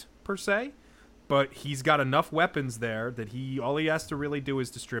great per se, but he's got enough weapons there that all he has to really do is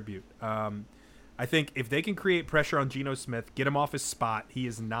distribute. I think if they can create pressure on Geno Smith, get him off his spot, he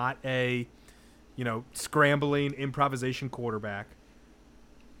is not a, scrambling improvisation quarterback.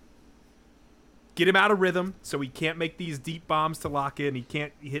 Get him out of rhythm so he can't make these deep bombs to lock in. He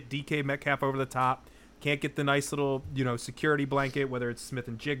can't hit DK Metcalf over the top. Can't get the nice little, security blanket, whether it's Smith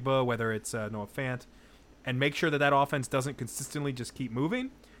and Jigba, whether it's Noah Fant, and make sure that offense doesn't consistently just keep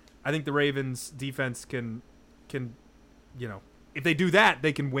moving. I think the Ravens defense can, if they do that,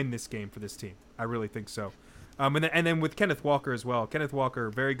 they can win this game for this team. I really think so. And then with Kenneth Walker as well. Kenneth Walker,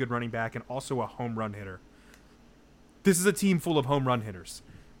 very good running back and also a home run hitter. This is a team full of home run hitters.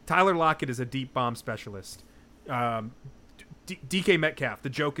 Tyler Lockett is a deep bomb specialist. DK Metcalf, the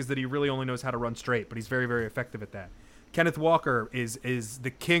joke is that he really only knows how to run straight, but he's very, very effective at that. Kenneth Walker is the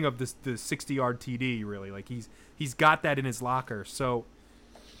king of the 60-yard TD, really. Like he's got that in his locker. So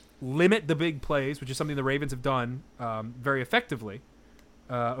limit the big plays, which is something the Ravens have done very effectively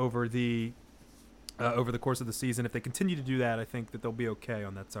over the course of the season. If they continue to do that, I think that they'll be okay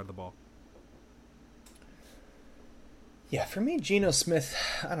on that side of the ball. Yeah, for me, Geno Smith,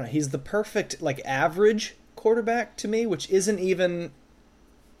 I don't know, he's the perfect, average quarterback to me, which isn't even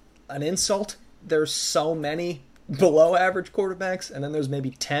an insult. There's so many below average quarterbacks, and then there's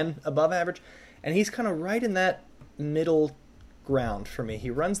maybe 10 above average, and he's kind of right in that middle ground for me. He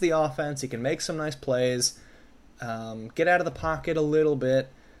runs the offense, he can make some nice plays, get out of the pocket a little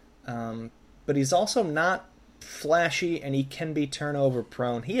bit, but he's also not flashy, and he can be turnover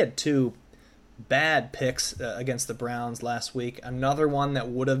prone. He had 2 bad picks against the Browns last week. Another one that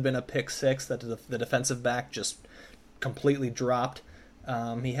would have been a pick 6 that the defensive back just completely dropped.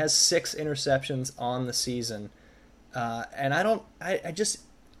 He has 6 interceptions on the season. And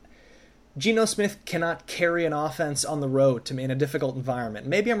Geno Smith cannot carry an offense on the road to me in a difficult environment.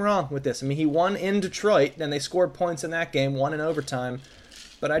 Maybe I'm wrong with this. I mean, he won in Detroit, and they scored points in that game, won in overtime.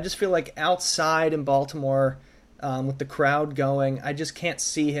 But I just feel like outside in Baltimore, with the crowd going, I just can't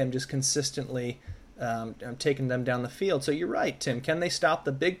see him just consistently taking them down the field. So you're right, Tim. Can they stop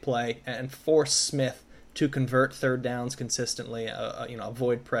the big play and force Smith to convert third downs consistently,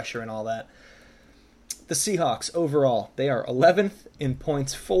 avoid pressure and all that? The Seahawks, overall, they are 11th in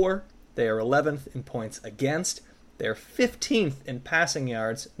points for. They are 11th in points against. They are 15th in passing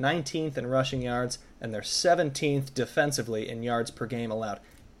yards, 19th in rushing yards, and they're 17th defensively in yards per game allowed.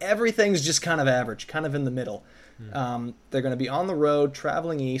 Everything's just kind of average, kind of in the middle. They're going to be on the road,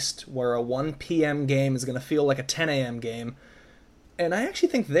 traveling east, where a 1 p.m. game is going to feel like a 10 a.m. game. And I actually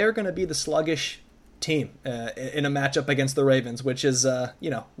think they're going to be the sluggish team in a matchup against the Ravens, which is,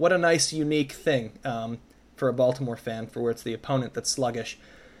 what a nice, unique thing for a Baltimore fan, for where it's the opponent that's sluggish.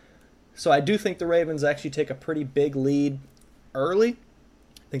 So I do think the Ravens actually take a pretty big lead early.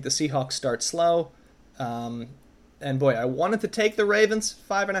 I think the Seahawks start slow. And boy, I wanted to take the Ravens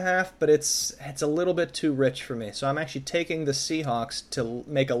 5.5, but it's a little bit too rich for me. So I'm actually taking the Seahawks to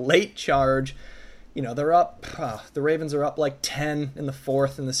make a late charge. They're up. The Ravens are up 10 in the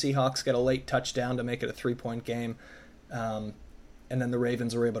 4th, and the Seahawks get a late touchdown to make it a 3-point game. And then the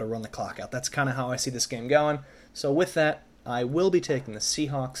Ravens are able to run the clock out. That's kind of how I see this game going. So with that, I will be taking the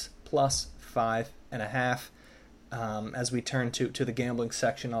Seahawks plus 5.5. As we turn to the gambling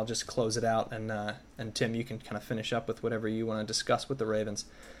section, I'll just close it out, and Tim, you can kind of finish up with whatever you want to discuss with the Ravens.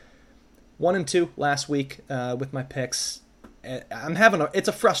 1-2 last week with my picks. It's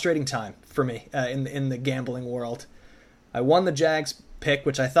a frustrating time for me in the gambling world. I won the Jags pick,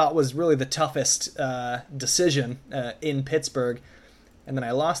 which I thought was really the toughest decision in Pittsburgh, and then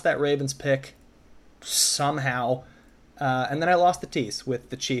I lost that Ravens pick somehow, and then I lost the tease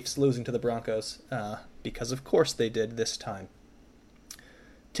with the Chiefs losing to the Broncos. Because of course they did this time.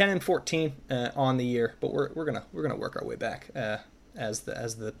 10-14 on the year, but we're gonna work our way back as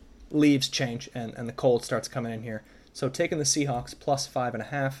the leaves change and the cold starts coming in here. So taking the Seahawks plus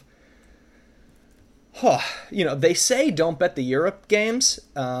 5.5. They say don't bet the Europe games.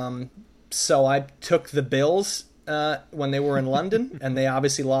 So I took the Bills when they were in London, and they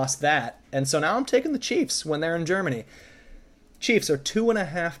obviously lost that. And so now I'm taking the Chiefs when they're in Germany. Chiefs are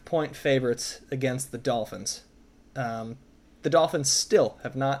 2.5-point favorites against the Dolphins. the Dolphins still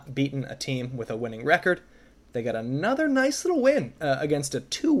have not beaten a team with a winning record. They got another nice little win against a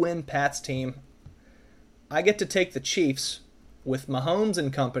 2-win Pats team. I get to take the Chiefs with Mahomes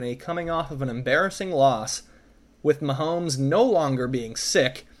and company coming off of an embarrassing loss, with Mahomes no longer being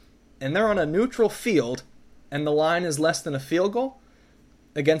sick, and they're on a neutral field, and the line is less than a field goal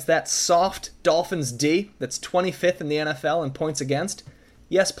against that soft Dolphins D that's 25th in the NFL in points against.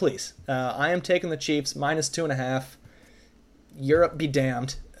 Yes, please. I am taking the Chiefs -2.5. Europe be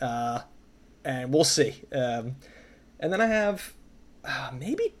damned. And we'll see. And then I have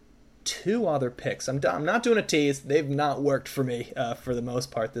maybe 2 other picks. I'm not doing a tease. They've not worked for me for the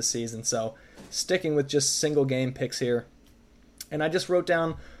most part this season. So sticking with just single game picks here. And I just wrote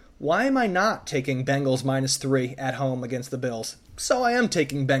down, why am I not taking Bengals -3 at home against the Bills? So I am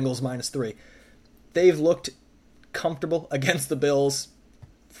taking Bengals -3. They've looked comfortable against the Bills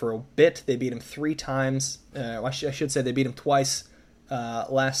for a bit. They beat them 3 times. I should say they beat them twice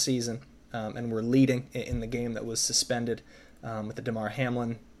last season. And were leading in the game that was suspended with the Damar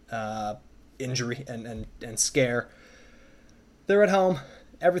Hamlin injury and scare. They're at home.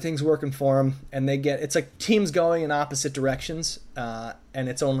 Everything's working for them. And it's like teams going in opposite directions, and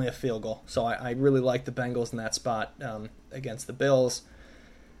it's only a field goal. So I really like the Bengals in that spot against the Bills.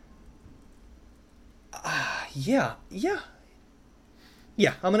 Yeah,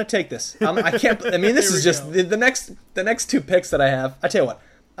 I'm going to take this. I can't. I mean, this is just the next 2 picks that I have. I tell you what.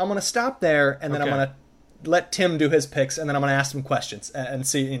 I'm going to stop there, and then I'm going to let Tim do his picks, and then I'm going to ask him questions and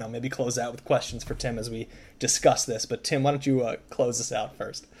see, maybe close out with questions for Tim as we discuss this. But Tim, why don't you close this out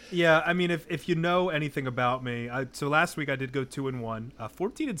first? Yeah, I mean, if you know anything about me, so last week I did go 2-1,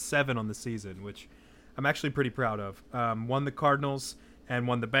 14-7 on the season, which I'm actually pretty proud of. Won the Cardinals and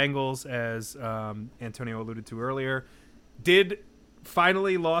won the Bengals, as Antonio alluded to earlier.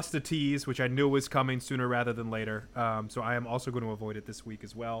 Finally lost the tease, which I knew was coming sooner rather than later. So I am also going to avoid it this week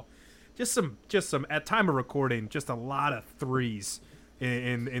as well. Just some at time of recording, just a lot of threes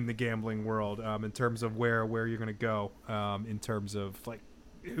in the gambling world in terms of where you're going to go in terms of like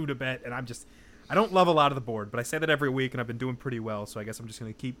who to bet. And I don't love a lot of the board, but I say that every week, and I've been doing pretty well. So I guess I'm just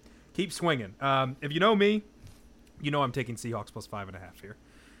going to keep swinging. If you know me, I'm taking Seahawks +5.5 here.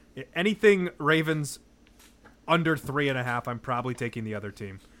 Anything Ravens under 3.5, I'm probably taking the other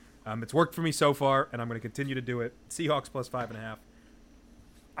team. It's worked for me so far, and I'm going to continue to do it. Seahawks +5.5.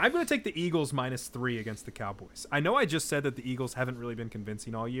 I'm going to take the Eagles -3 against the Cowboys. I know I just said that the Eagles haven't really been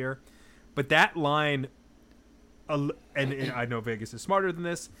convincing all year, but that line, and I know Vegas is smarter than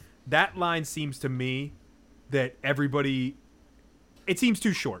this, that line seems to me that it seems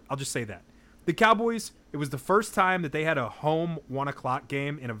too short. I'll just say that. The Cowboys, it was the first time that they had a home 1 o'clock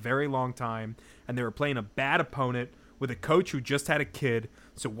game in a very long time, and they were playing a bad opponent with a coach who just had a kid,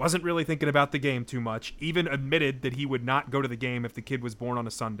 so wasn't really thinking about the game too much, even admitted that he would not go to the game if the kid was born on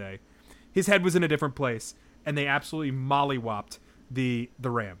a Sunday. His head was in a different place, and they absolutely mollywopped the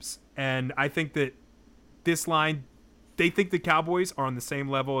Rams. And I think that this line, they think the Cowboys are on the same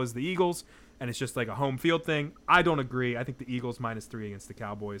level as the Eagles, and it's just like a home field thing. I don't agree. I think the Eagles -3 against the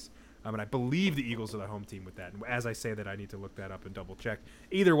Cowboys. And I believe the Eagles are the home team with that. And as I say that, I need to look that up and double check.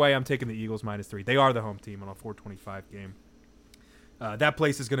 Either way, I'm taking the Eagles -3. They are the home team on a 425 game. That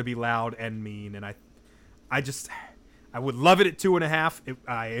place is going to be loud and mean, and I would love it at 2.5.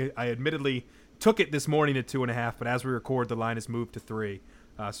 I admittedly took it this morning at 2.5, but as we record, the line has moved to 3.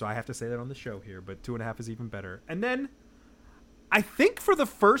 So I have to say that on the show here, but 2.5 is even better. And then I think for the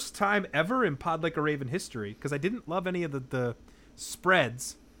first time ever in Pod Like a Raven history, because I didn't love any of the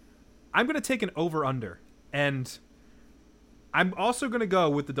spreads, I'm going to take an over-under, and I'm also going to go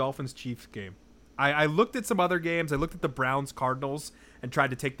with the Dolphins-Chiefs game. I looked at some other games. I looked at the Browns-Cardinals and tried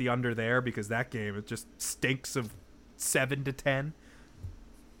to take the under there because that game, it just stinks of 7-10.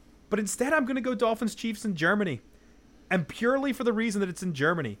 But instead, I'm going to go Dolphins-Chiefs in Germany, and purely for the reason that it's in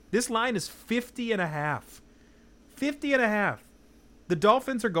Germany. This line is 50.5. 50.5. The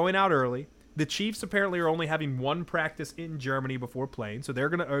Dolphins are going out early. The Chiefs apparently are only having 1 practice in Germany before playing, so they're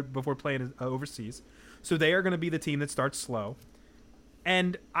gonna before playing overseas. So they are going to be the team that starts slow.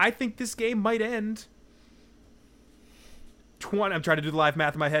 And I think this game might end 20. I'm trying to do the live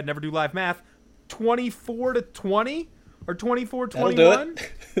math in my head. Never do live math. 24-20 or 24-21,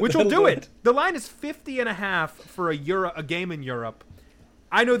 which will do it. The line is 50.5 for a game in Europe.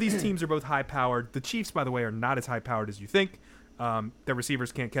 I know these teams are both high powered. The Chiefs, by the way, are not as high powered as you think. Their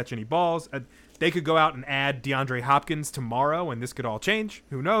receivers can't catch any balls. They could go out and add DeAndre Hopkins tomorrow, and this could all change.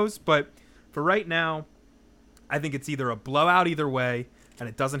 Who knows? But for right now, I think it's either a blowout either way, and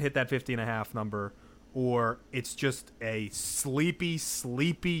it doesn't hit that 50.5 number, or it's just a sleepy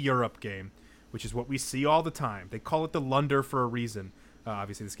Europe game which is what we see all the time. They call it the Lunder for a reason.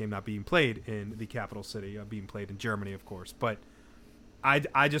 Obviously, this game not being played in the capital city, being played in Germany, of course. But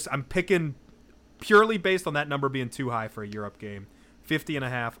I'm picking purely based on that number being too high for a Europe game.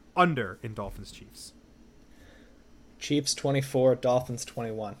 50.5 under in Dolphins-Chiefs. Chiefs 24, Dolphins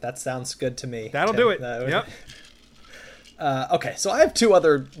 21. That sounds good to me. That'll Tim. do it. Yep. Okay, so I have two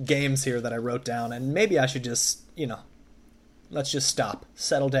other games here that I wrote down, and maybe I should just, let's just stop,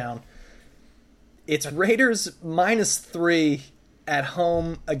 settle down. It's Raiders -3 at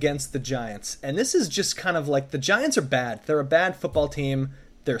home against the Giants. And this is just kind of like, the Giants are bad. They're a bad football team.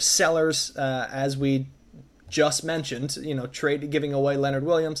 They're sellers, as we just mentioned, giving away Leonard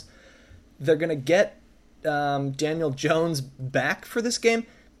Williams. They're going to get Daniel Jones back for this game.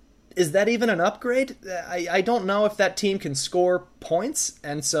 Is that even an upgrade? I don't know if that team can score points,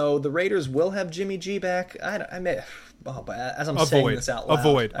 and so the Raiders will have Jimmy G back. As I'm saying this out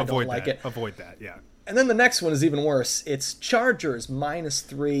loud, I don't like it. Avoid that, yeah. And then the next one is even worse. It's Chargers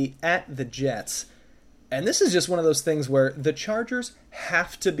 -3 at the Jets. And this is just one of those things where the Chargers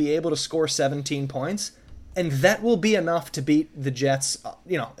have to be able to score 17 points, and that will be enough to beat the Jets,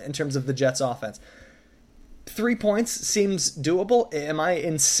 in terms of the Jets offense. 3 points seems doable. Am I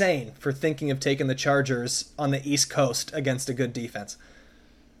insane for thinking of taking the Chargers on the East Coast against a good defense?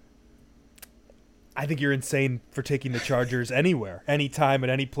 I think you're insane for taking the Chargers anywhere, anytime, at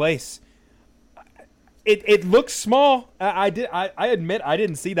any place. It looks small. I admit I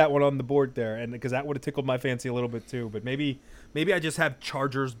didn't see that one on the board there, and because that would have tickled my fancy a little bit too. But maybe I just have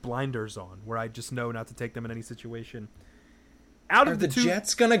Chargers blinders on, where I just know not to take them in any situation. Are the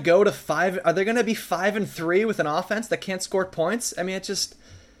Jets going to go to 5? Are they going to be 5-3 with an offense that can't score points? I mean, it's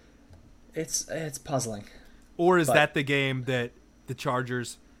puzzling. Or is that the game that the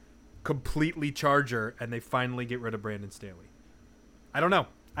Chargers completely charger and they finally get rid of Brandon Staley? I don't know.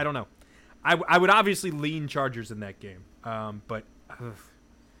 I would obviously lean Chargers in that game, but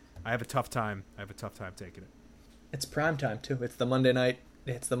I have a tough time. Taking it. It's prime time too. It's the Monday night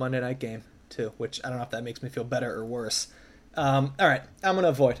game too, which I don't know if that makes me feel better or worse. All right, I'm gonna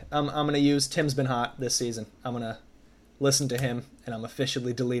avoid. I'm gonna use Tim's been hot this season. I'm gonna listen to him, and I'm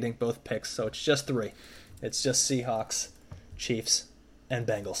officially deleting both picks. So it's just 3. It's just Seahawks, Chiefs, and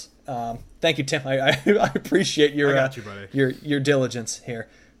Bengals. Thank you, Tim. I appreciate your I got you, buddy. your diligence here.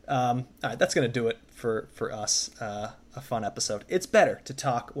 All right, that's going to do it for us. A fun episode. It's better to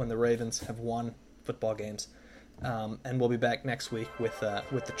talk when the Ravens have won football games. And we'll be back next week with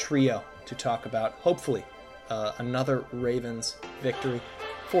the trio to talk about, hopefully, another Ravens victory.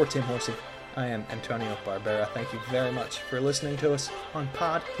 For Tim Horsey, I am Antonio Barbera. Thank you very much for listening to us on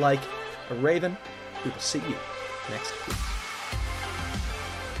Pod Like a Raven. We will see you next week.